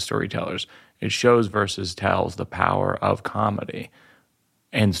trying to do as storytellers. It shows versus tells the power of comedy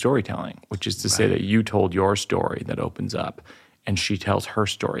and storytelling, which is to say that you told your story that opens up, and she tells her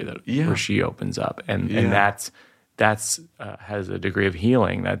story where she opens up, and that's has a degree of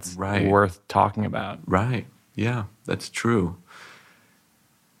healing that's worth talking about. Right. Yeah, that's true.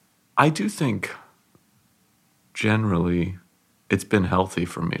 I do think generally it's been healthy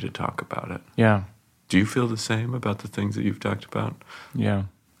for me to talk about it. Yeah. Do you feel the same about the things that you've talked about? Yeah.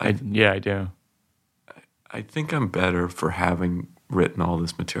 I do. I think I'm better for having written all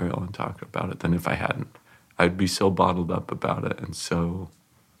this material and talked about it than if I hadn't. I'd be so bottled up about it, and so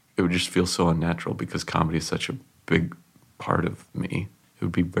it would just feel so unnatural because comedy is such a big part of me. It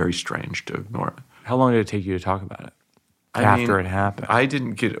would be very strange to ignore it. How long did it take you to talk about it after it happened?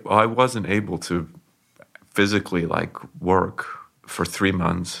 I wasn't able to physically work for 3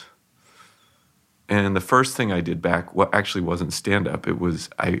 months. And the first thing I did back, actually wasn't stand-up. It was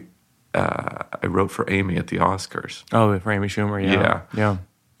I wrote for Amy at the Oscars. Oh, for Amy Schumer, yeah. Yeah.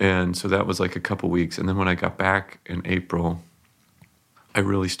 And so that was a couple weeks. And then when I got back in April, I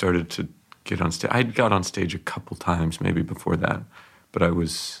really started to get on stage. I'd got on stage a couple times maybe before that, but I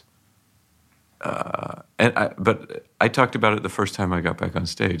was, but I talked about it the first time I got back on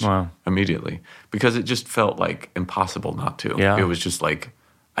stage immediately because it just felt impossible not to. Yeah. It was just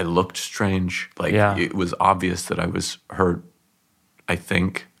I looked strange. It was obvious that I was hurt, I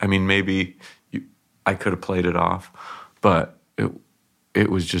think. I mean, maybe I could have played it off, but it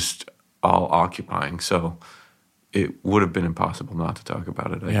was just all occupying. So it would have been impossible not to talk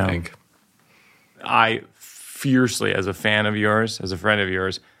about it, I think. I fiercely, as a fan of yours, as a friend of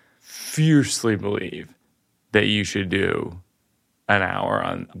yours, fiercely believe that you should do an hour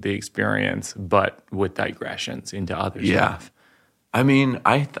on the experience, but with digressions into other stuff. I mean,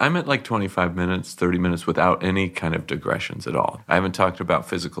 I'm at 25 minutes, 30 minutes without any kind of digressions at all. I haven't talked about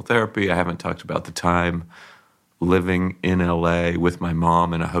physical therapy. I haven't talked about the time living in LA with my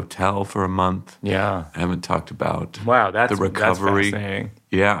mom in a hotel for a month. Yeah. I haven't talked about the recovery. That's fascinating.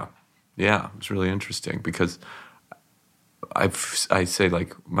 Yeah. It's really interesting because I say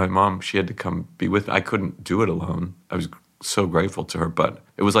my mom, she had to come be with me. I couldn't do it alone. I was so grateful to her, but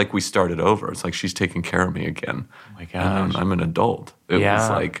it was we started over. It's she's taking care of me again. Oh my gosh. I'm an adult. It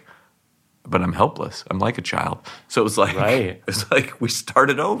was but I'm helpless. I'm like a child. So it was it's we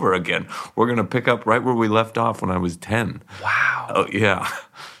started over again. We're going to pick up right where we left off when I was 10. Wow. Oh, yeah.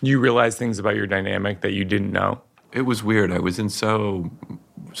 You realized things about your dynamic that you didn't know? It was weird. I was in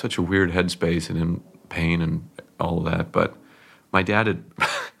such a weird headspace and in pain and all of that. But my dad had,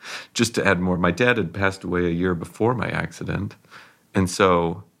 just to add more, my dad had passed away a year before my accident. And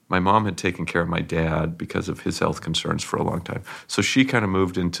so my mom had taken care of my dad because of his health concerns for a long time. So she kind of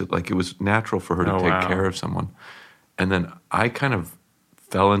moved into, it was natural for her to take care of someone. And then I kind of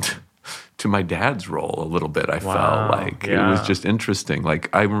fell into my dad's role a little bit. I felt it was just interesting.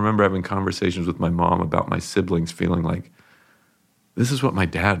 I remember having conversations with my mom about my siblings feeling this is what my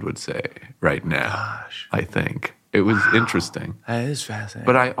dad would say right now. Gosh. I think. It was interesting. That is fascinating.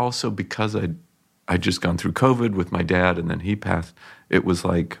 But I also, because I'd just gone through COVID with my dad and then he passed, it was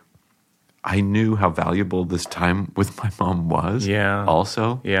I knew how valuable this time with my mom was. Yeah.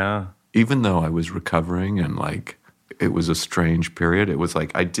 Also. Yeah. Even though I was recovering and it was a strange period, it was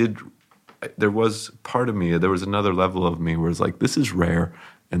there was part of me, there was another level of me where it's this is rare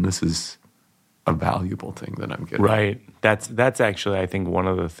and this is a valuable thing that I'm getting. Right. That's actually, I think, one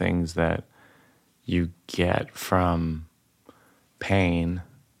of the things that you get from pain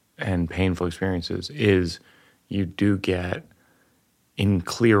and painful experiences is you do get in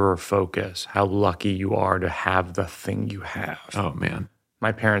clearer focus how lucky you are to have the thing you have. Oh, man.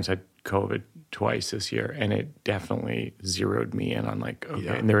 My parents had COVID twice this year, and it definitely zeroed me in on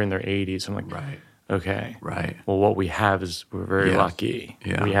and they're in their 80s. I'm right. Okay. Right. Well, what we have is we're very lucky.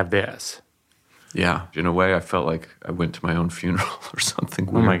 Yeah. We have this. Yeah. In a way, I felt like I went to my own funeral or something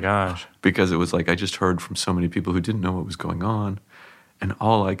weird. Oh, my gosh. Because it was I just heard from so many people who didn't know what was going on. And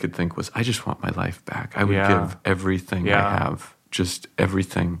all I could think was, I just want my life back. I would give everything I have, just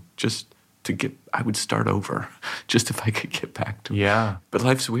everything, just to get, I would start over, just if I could get back to it. Yeah. But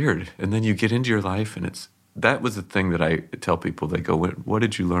life's weird. And then you get into your life, and that was the thing that I tell people. They go, what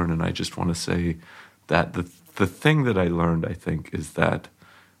did you learn? And I just want to say that the thing that I learned, I think, is that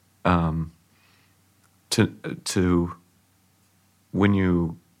to when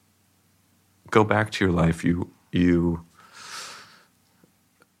you go back to your life,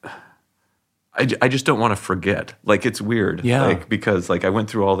 I just don't want to forget. It's weird. Yeah. Because I went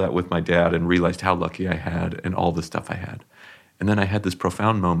through all that with my dad and realized how lucky I had and all the stuff I had. And then I had this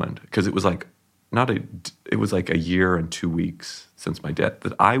profound moment because it was it was like a year and 2 weeks since my death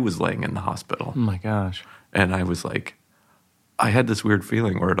that I was laying in the hospital. Oh my gosh. And I was like, I had this weird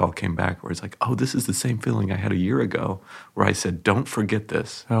feeling where it all came back, where it's like, oh, this is the same feeling I had a year ago, where I said, don't forget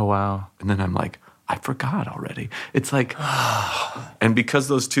this. Oh, wow. And then I'm like, I forgot already. It's like, and because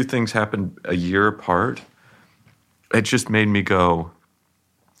those two things happened a year apart, it just made me go,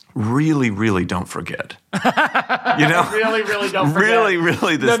 really, really don't forget. You know? Really, really don't forget.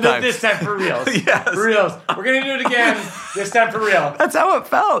 Really this time. This time for reals. Yes. For reals. We're going to do it again. This time for real. That's how it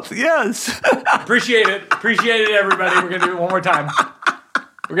felt. Yes. Appreciate it. Appreciate it, everybody. We're going to do it one more time.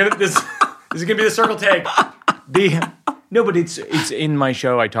 This is going to be the circle take. No, but it's in my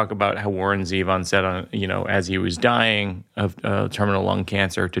show. I talk about how Warren Zevon said as he was dying of terminal lung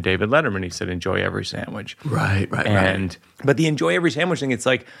cancer to David Letterman, he said, "Enjoy every sandwich." Right. But the enjoy every sandwich thing, it's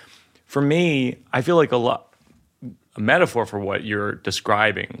like, for me, I feel like a metaphor for what you're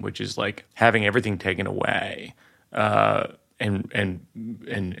describing, which is like having everything taken away, and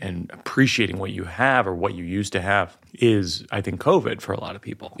appreciating what you have or what you used to have is, I think, COVID for a lot of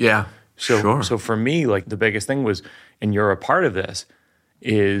people. Yeah. Sure. So for me, like the biggest thing was, and you're a part of this,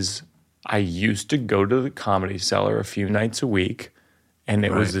 is I used to go to the Comedy Cellar a few nights a week, and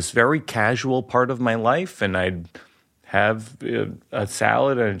it was this very casual part of my life, and I'd have a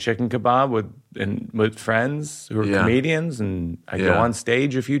salad and a chicken kebab with friends who are comedians, and I'd go on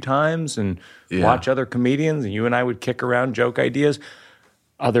stage a few times and watch other comedians, and you and I would kick around joke ideas,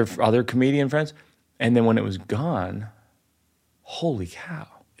 other comedian friends, and then when it was gone, holy cow.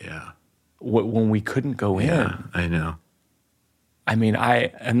 Yeah. When we couldn't go in. Yeah, I know. I mean,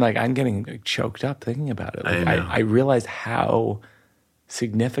 I'm getting choked up thinking about it. Like, I realized how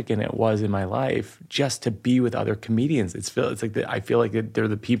significant it was in my life just to be with other comedians. I feel like they're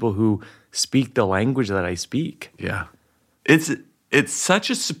the people who speak the language that I speak. Yeah. It's such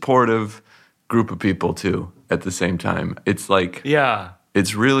a supportive group of people too at the same time. It's like,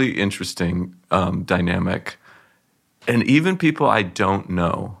 it's really interesting dynamic. And even people I don't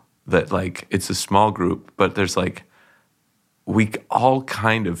know, that like it's a small group, but there's like, we all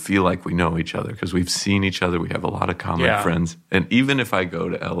kind of feel like we know each other because we've seen each other. We have a lot of common friends. And even if I go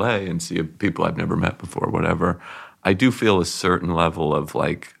to LA and see people I've never met before, whatever, I do feel a certain level of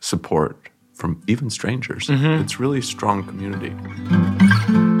like support from even strangers. Mm-hmm. It's really a strong community.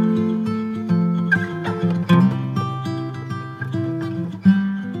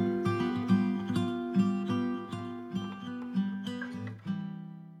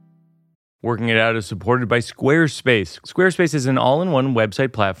 Working It Out is supported by Squarespace. Squarespace is an all-in-one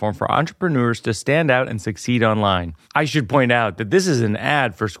website platform for entrepreneurs to stand out and succeed online. I should point out that this is an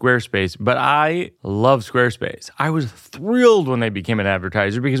ad for Squarespace, but I love Squarespace. I was thrilled when they became an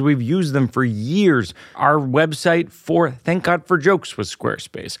advertiser because we've used them for years. Our website for Thank God for Jokes was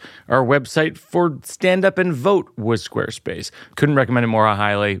Squarespace. Our website for Stand Up and Vote was Squarespace. Couldn't recommend it more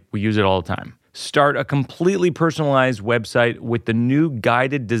highly. We use it all the time. Start a completely personalized website with the new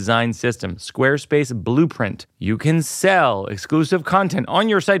guided design system, Squarespace Blueprint. You can sell exclusive content on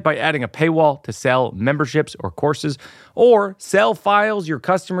your site by adding a paywall to sell memberships or courses, or sell files your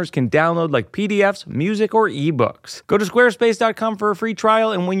customers can download like PDFs, music, or ebooks. Go to squarespace.com for a free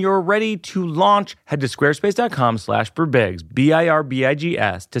trial, and when you're ready to launch, head to squarespace.com/birbigs,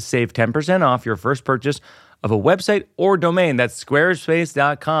 BIRBIGS, to save 10% off your first purchase of a website or domain. That's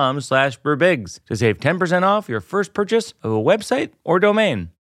squarespace.com/birbigs to save 10% off your first purchase of a website or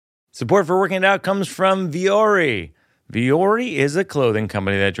domain. Support for Working It Out comes from Vuori. Vuori is a clothing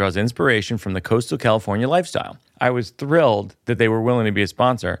company that draws inspiration from the coastal California lifestyle. I was thrilled that they were willing to be a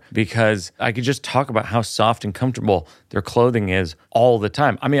sponsor because I could just talk about how soft and comfortable their clothing is all the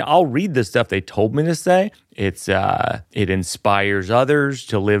time. I mean, I'll read the stuff they told me to say. It inspires others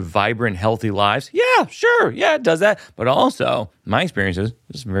to live vibrant, healthy lives. Yeah, sure. Yeah, it does that. But also, my experience is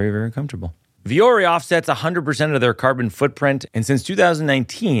it's very, very comfortable. Vuori offsets 100% of their carbon footprint. And since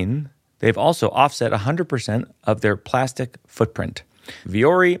 2019, they've also offset 100% of their plastic footprint.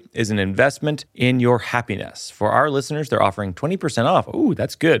 Vuori is an investment in your happiness. For our listeners, they're offering 20% off. Ooh,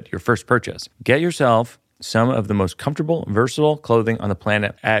 that's good. Your first purchase. Get yourself some of the most comfortable, versatile clothing on the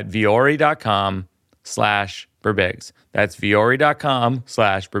planet at vuori.com/birbigs. That's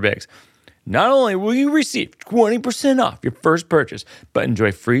vuori.com/birbigs. Not only will you receive 20% off your first purchase, but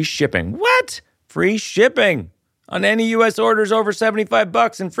enjoy free shipping. What? Free shipping on any U.S. orders over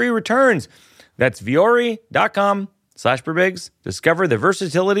 $75 and free returns. That's vuori.com/birbigs. Discover the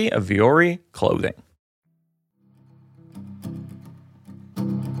versatility of Vuori clothing.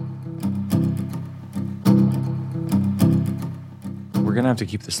 We're going to have to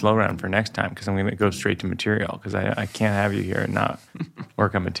keep the slow round for next time because I'm going to go straight to material because I can't have you here and not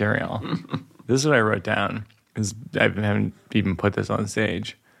work on material. This is what I wrote down. I haven't even put this on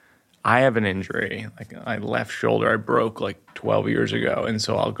stage. I have an injury, like my left shoulder I broke like 12 years ago. And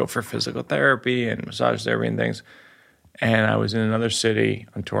so I'll go for physical therapy and massage therapy and things. And I was in another city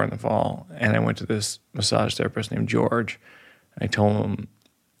on tour in the fall, and I went to this massage therapist named George. I told him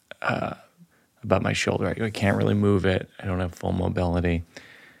about my shoulder. I can't really move it. I don't have full mobility.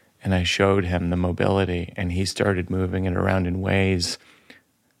 And I showed him the mobility, and he started moving it around in ways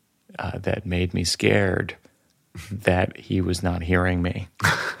that made me scared that he was not hearing me.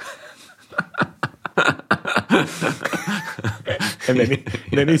 And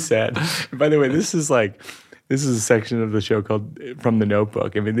then he said, by the way, this is a section of the show called From the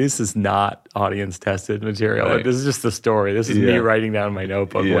Notebook. I mean, this is not audience-tested material. Right. This is just the story. This is me writing down my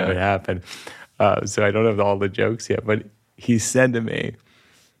notebook when it happened. So I don't have all the jokes yet. But he said to me,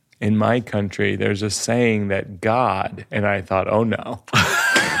 in my country, there's a saying that God, and I thought, oh no.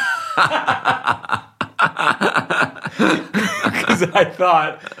 Because I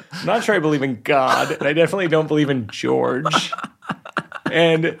thought, I'm not sure I believe in God, and I definitely don't believe in George.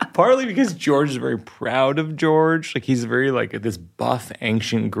 And partly because George is very proud of George. Like, he's very like this buff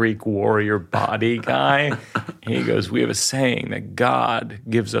ancient Greek warrior body guy. And he goes, we have a saying that God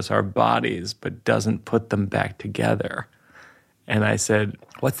gives us our bodies but doesn't put them back together. And I said,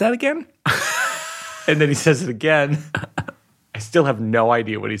 what's that again? And then he says it again. I still have no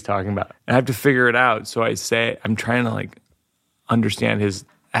idea what he's talking about. I have to figure it out. So I say, I'm trying to like understand his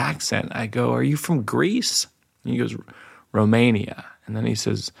accent. I go, are you from Greece? And he goes, Romania. And then he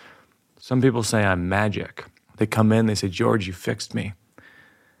says, some people say I'm magic. They come in, they say, George, you fixed me.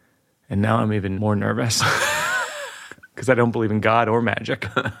 And now I'm even more nervous because I don't believe in God or magic.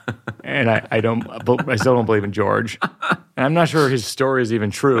 And I still don't believe in George. And I'm not sure his story is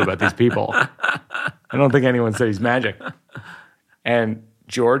even true about these people. I don't think anyone said he's magic. And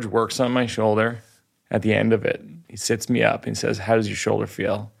George works on my shoulder. At the end of it, he sits me up and says, how does your shoulder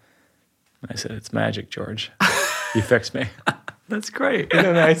feel? And I said, it's magic, George. You fixed me. That's great.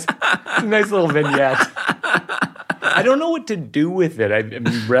 It's a nice little vignette. I don't know what to do with it. I've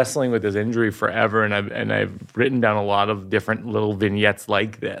been wrestling with this injury forever, and I've written down a lot of different little vignettes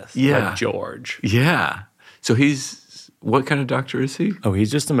like this. Yeah. Like George. Yeah. So what kind of doctor is he? Oh, he's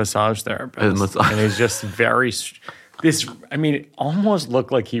just a massage therapist. And he's just it almost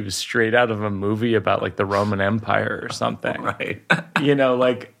looked like he was straight out of a movie about like the Roman Empire or something. Right.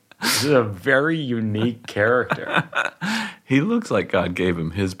 This is a very unique character. He looks like God gave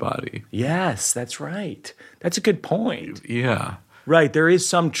him his body. Yes, that's right. That's a good point. Yeah. Right, there is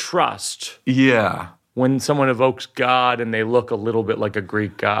some trust. Yeah. When someone evokes God and they look a little bit like a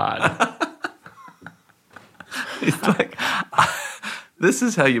Greek god. He's like, this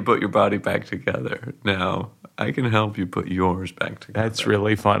is how you put your body back together. Now, I can help you put yours back together. That's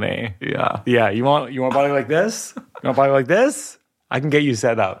really funny. Yeah. Yeah, you want a body like this? You want a body like this? I can get you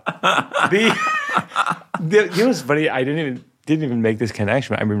set up. You know what's funny? I didn't even make this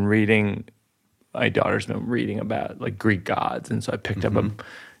connection. I've been reading. My daughter's been reading about like Greek gods, and so I picked up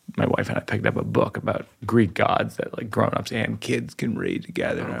my wife and I picked up a book about Greek gods that like grown-ups and kids can read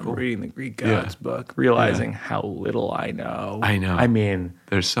together. And I'm reading the Greek gods book, realizing how little I know. I know. I mean,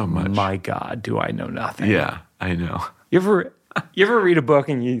 there's so much. My God, do I know nothing? Yeah, I know. You ever read a book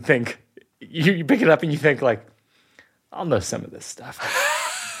and you think you pick it up and you think like, I'll know some of this stuff.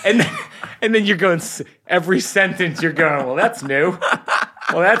 And then you're going, every sentence you're going, well, that's new.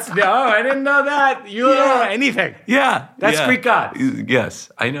 Well, I didn't know that. You don't know anything. Yeah. That's Greek gods.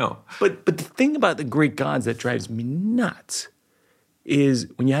 Yes, I know. But the thing about the Greek gods that drives me nuts is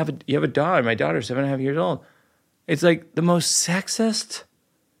when you have a daughter, my daughter's 7.5 years old, it's like the most sexist.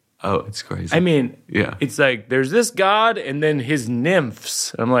 Oh, it's crazy. I mean, yeah. It's like there's this god and then his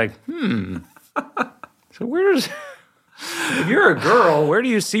nymphs. I'm like, So if you're a girl, where do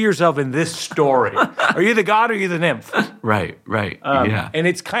you see yourself in this story? Are you the god or are you the nymph? Right. Yeah. And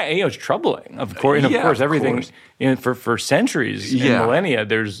it's kind of, it's troubling, of course. And of course, everything for centuries and millennia,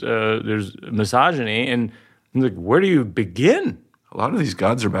 there's misogyny. And like, where do you begin? A lot of these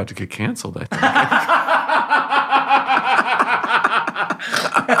gods are about to get canceled, I think.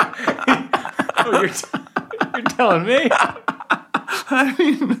 You're telling me? I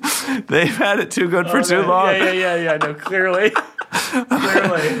mean, they've had it too good for too long. Yeah. No, clearly.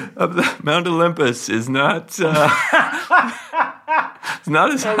 Mount Olympus is not. It's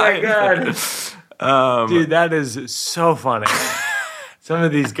not as high. Oh my God, dude, that is so funny. Some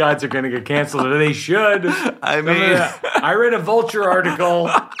of these gods are going to get canceled, or they should. I read a Vulture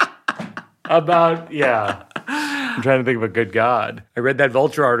article about. I'm trying to think of a good god. I read that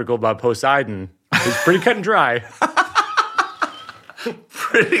Vulture article about Poseidon. It's pretty cut and dry.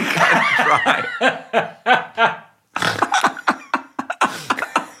 pretty cut and dry.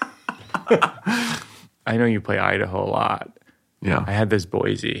 I know you play Idaho a lot. Yeah. I had this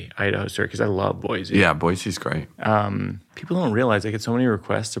Boise, Idaho circuit because I love Boise. Yeah, Boise's great. People don't realize I get so many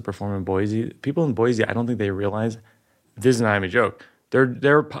requests to perform in Boise. People in Boise, I don't think they realize, this is not even a joke,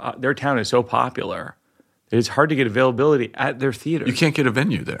 their town is so popular. It's hard to get availability at their theater. You can't get a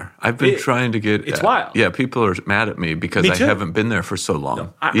venue there. I've been trying to get... It's wild. Yeah, people are mad at me because I haven't been there for so long.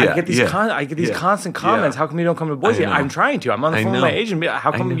 No, I get these constant comments. How come you don't come to Boise? I'm trying to. I'm on the phone with my agent.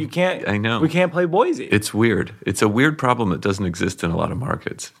 How come you can't... I know. We can't play Boise. It's weird. It's a weird problem that doesn't exist in a lot of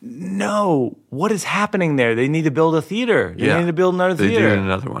markets. No. What is happening there? They need to build a theater. They need to build another theater. They do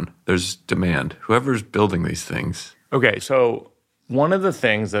another one. There's demand. Whoever's building these things. Okay, so one of the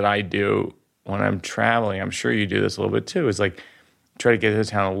things that I do when I'm traveling, I'm sure you do this a little bit too, is like try to get to the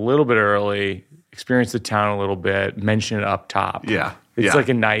town a little bit early, experience the town a little bit, mention it up top. Yeah. It's like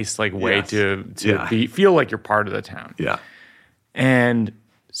a nice way to feel like you're part of the town. Yeah. And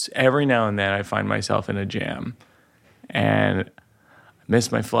every now and then I find myself in a jam and I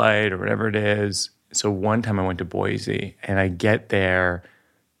miss my flight or whatever it is. So one time I went to Boise and I get there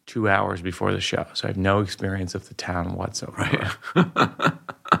 2 hours before the show. So I have no experience of the town whatsoever. Right.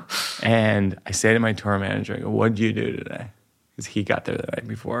 And I say to my tour manager, I go, "What did you do today?" Because he got there the night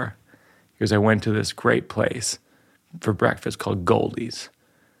before. Because I went to this great place for breakfast called Goldie's.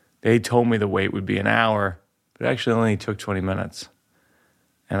 They told me the wait would be an hour, but it actually only took 20 minutes.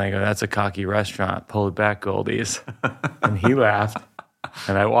 And I go, "That's a cocky restaurant. Pull it back, Goldie's." And he laughed.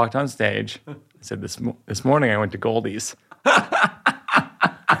 And I walked on stage. I said, this morning I went to Goldie's.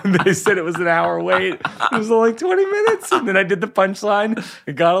 They said it was an hour wait. It was only 20 minutes. And then I did the punchline.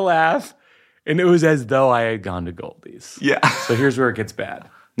 It got a laugh. And it was as though I had gone to Goldie's. Yeah. So here's where it gets bad.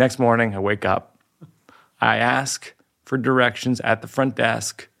 Next morning, I wake up. I ask for directions at the front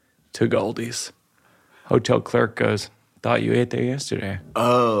desk to Goldie's. Hotel clerk goes, "Thought you ate there yesterday."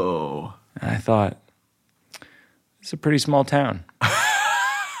 Oh. And I thought, it's a pretty small town.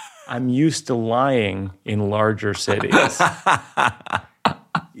 I'm used to lying in larger cities.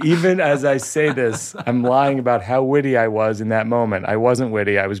 Even as I say this, I'm lying about how witty I was in that moment. I wasn't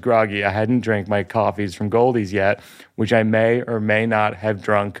witty. I was groggy. I hadn't drank my coffees from Goldie's yet, which I may or may not have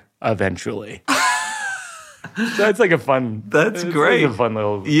drunk eventually. So it's like a fun... That's great. Like a fun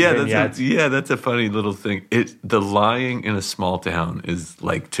little that's a funny little thing. The lying in a small town is,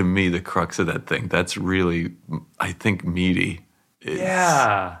 like, to me, the crux of that thing. That's really, I think, meaty.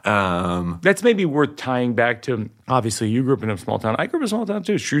 That's maybe worth tying back to, obviously, you grew up in a small town. I grew up in a small town,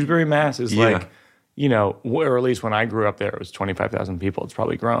 too. Shrewsbury, Mass. is like, or at least when I grew up there, it was 25,000 people. It's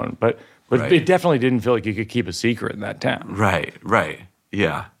probably grown. But it definitely didn't feel like you could keep a secret in that town. Right,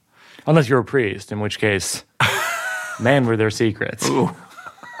 yeah. Unless you're a priest, in which case, man, were there secrets. Ooh.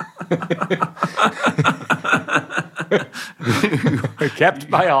 Kept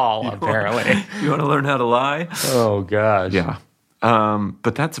by all, apparently. You want to learn how to lie? Oh, gosh. Yeah.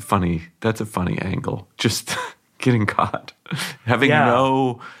 But that's a funny angle. Just getting caught, having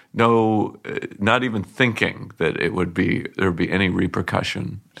no, not even thinking that there would be any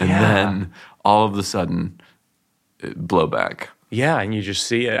repercussion, and then all of a sudden, blowback. Yeah, and you just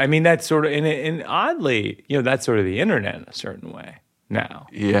see it. I mean, that's sort of, and oddly, that's sort of the internet in a certain way now.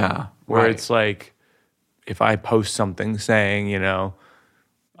 Yeah, where it's like, if I post something saying,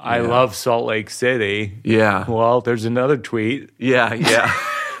 I love Salt Lake City. Yeah. Well, there's another tweet. Yeah.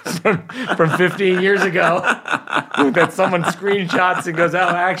 from 15 years ago that someone screenshots and goes, "Oh,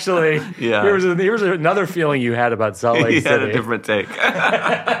 actually, here's another feeling you had about Salt Lake City." Had a different take.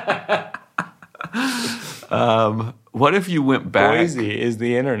 What if you went back? Boise is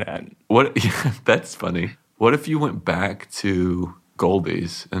the internet. That's funny. What if you went back to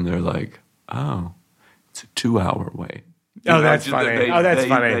Goldie's and they're like, "Oh, it's a 2-hour wait." That's funny.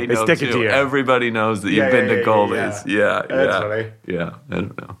 They stick it to you. Everybody knows that you've been to Goldie's. Yeah. That's funny. Yeah, I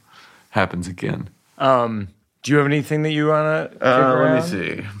don't know. Happens again. Do you have anything that you want to let me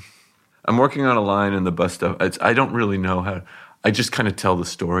see. I'm working on a line in the bus stop. I don't really know how. I just kind of tell the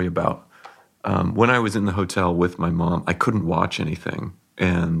story about when I was in the hotel with my mom. I couldn't watch anything,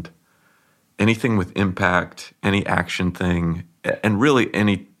 and anything with impact, any action thing, and really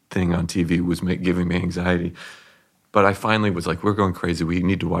anything on TV was giving me anxiety. But I finally was like, "We're going crazy. We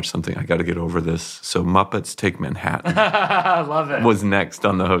need to watch something. I got to get over this." So Muppets Take Manhattan I love it. was next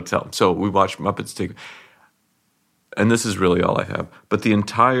on the hotel. So we watched Muppets Take... And this is really all I have. But the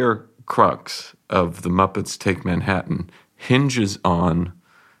entire crux of the Muppets Take Manhattan hinges on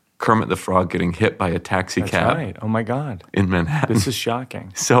Kermit the Frog getting hit by a taxi cab. That's right. Oh my God. In Manhattan. This is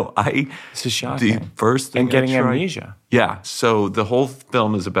shocking. So This is shocking. The first thing and getting amnesia. Yeah. So the whole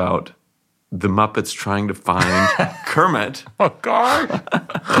film is about the Muppets trying to find Kermit. Oh God.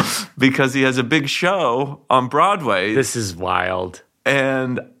 Because he has a big show on Broadway. This is wild.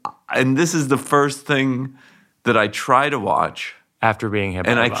 And this is the first thing that I try to watch. After being hit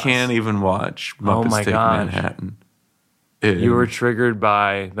by and the I bus. can't even watch Muppets Take Manhattan. You were triggered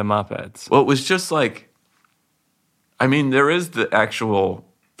by the Muppets. Well, it was just like, I mean, there is the actual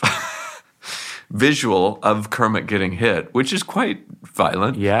visual of Kermit getting hit, which is quite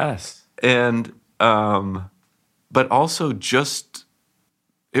violent. Yes. And, but also just,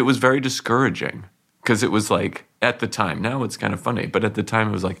 it was very discouraging because it was like, at the time, now it's kind of funny, but at the time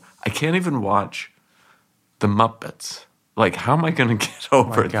it was like, I can't even watch the Muppets. Like, how am I going to get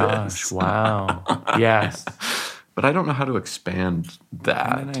over this? Wow. Yes. But I don't know how to expand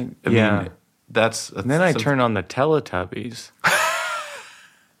that. I mean, that's... And then I turn on the Teletubbies.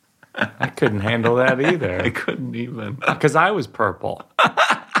 I couldn't handle that either. I couldn't even. Because I was purple.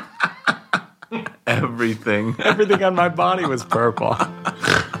 Everything. Everything on my body was purple.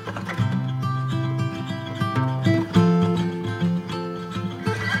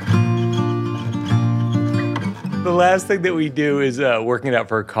 The last thing that we do is working it out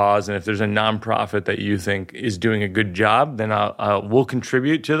for a cause, and if there's a nonprofit that you think is doing a good job, then we'll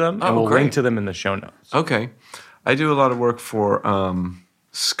contribute to them, and we'll link to them in the show notes. Okay. I do a lot of work for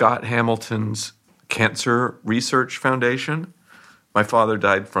Scott Hamilton's Cancer Research Foundation. My father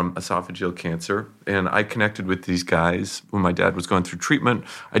died from esophageal cancer, and I connected with these guys when my dad was going through treatment.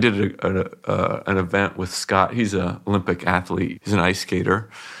 I did an event with Scott. He's an Olympic athlete. He's an ice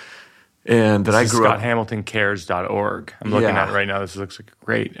skater. And that I grew up... ScottHamiltonCares.org. I'm looking at it right now. This looks like a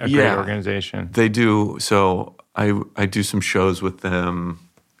great organization. They do. So I do some shows with them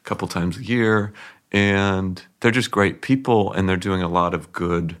a couple times a year, and they're just great people, and they're doing a lot of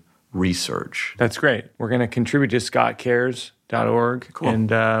good research. That's great. We're going to contribute to ScottCares.org, cool.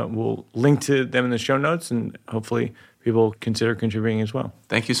 And we'll link to them in the show notes, and hopefully people consider contributing as well.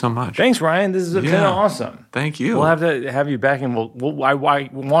 Thank you so much. Thanks, Ryan. This has been awesome. Thank you. We'll have to have you back, and I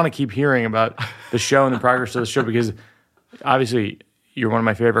want to keep hearing about the show and the progress of the show because obviously you're one of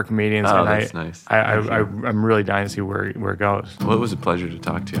my favorite comedians. Oh, and that's nice. I'm really dying to see where it goes. Well, it was a pleasure to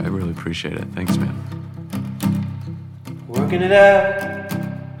talk to you. I really appreciate it. Thanks, man. Working it out,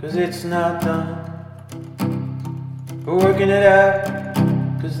 cause it's not done. We're working it out,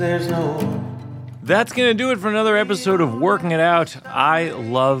 cause there's no one. That's going to do it for another episode of Working It Out. I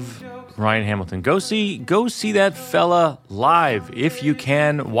love Ryan Hamilton. Go see that fella live. If you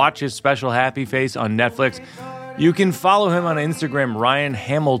can, watch his special Happy Face on Netflix. You can follow him on Instagram, Ryan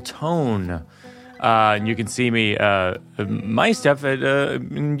Hamilton. And you can see me, my stuff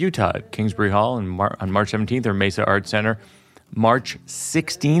in Utah at Kingsbury Hall on March 17th or Mesa Arts Center, March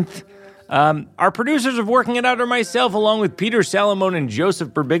 16th. Our producers of Working It Out are myself, along with Peter Salamone and Joseph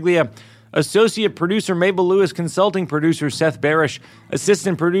Berbiglia. Associate producer Mabel Lewis, consulting producer Seth Barish,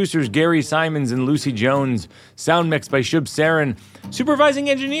 assistant producers Gary Simons and Lucy Jones, sound mix by Shub Sarin, supervising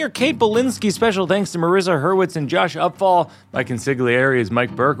engineer Kate Belinsky, special thanks to Marissa Hurwitz and Josh Upfall. My consigliere is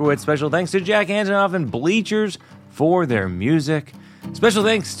Mike Berkowitz, special thanks to Jack Antonoff and Bleachers for their music. Special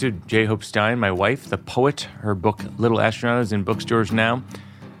thanks to J. Hope Stein, my wife, the poet. Her book Little Astronaut is in bookstores now.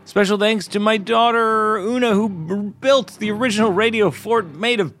 Special thanks to my daughter, Una, who built the original radio fort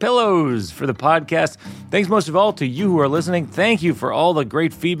made of pillows for the podcast. Thanks most of all to you who are listening. Thank you for all the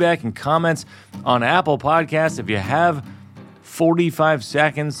great feedback and comments on Apple Podcasts. If you have 45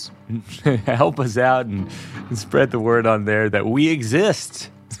 seconds, help us out and spread the word on there that we exist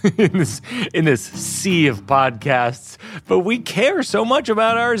in this sea of podcasts. But we care so much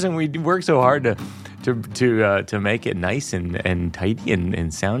about ours, and we work so hard to make it nice and tidy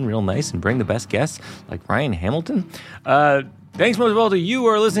and sound real nice and bring the best guests like Ryan Hamilton. Thanks most of all to you who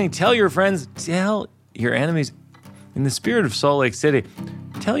are listening. Tell your friends, tell your enemies. In the spirit of Salt Lake City,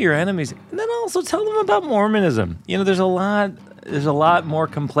 tell your enemies, and then also tell them about Mormonism. You know, there's a lot more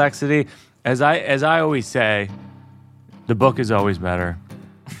complexity. As I always say, the book is always better.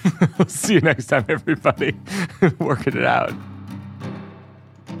 We'll see you next time, everybody. Working it out.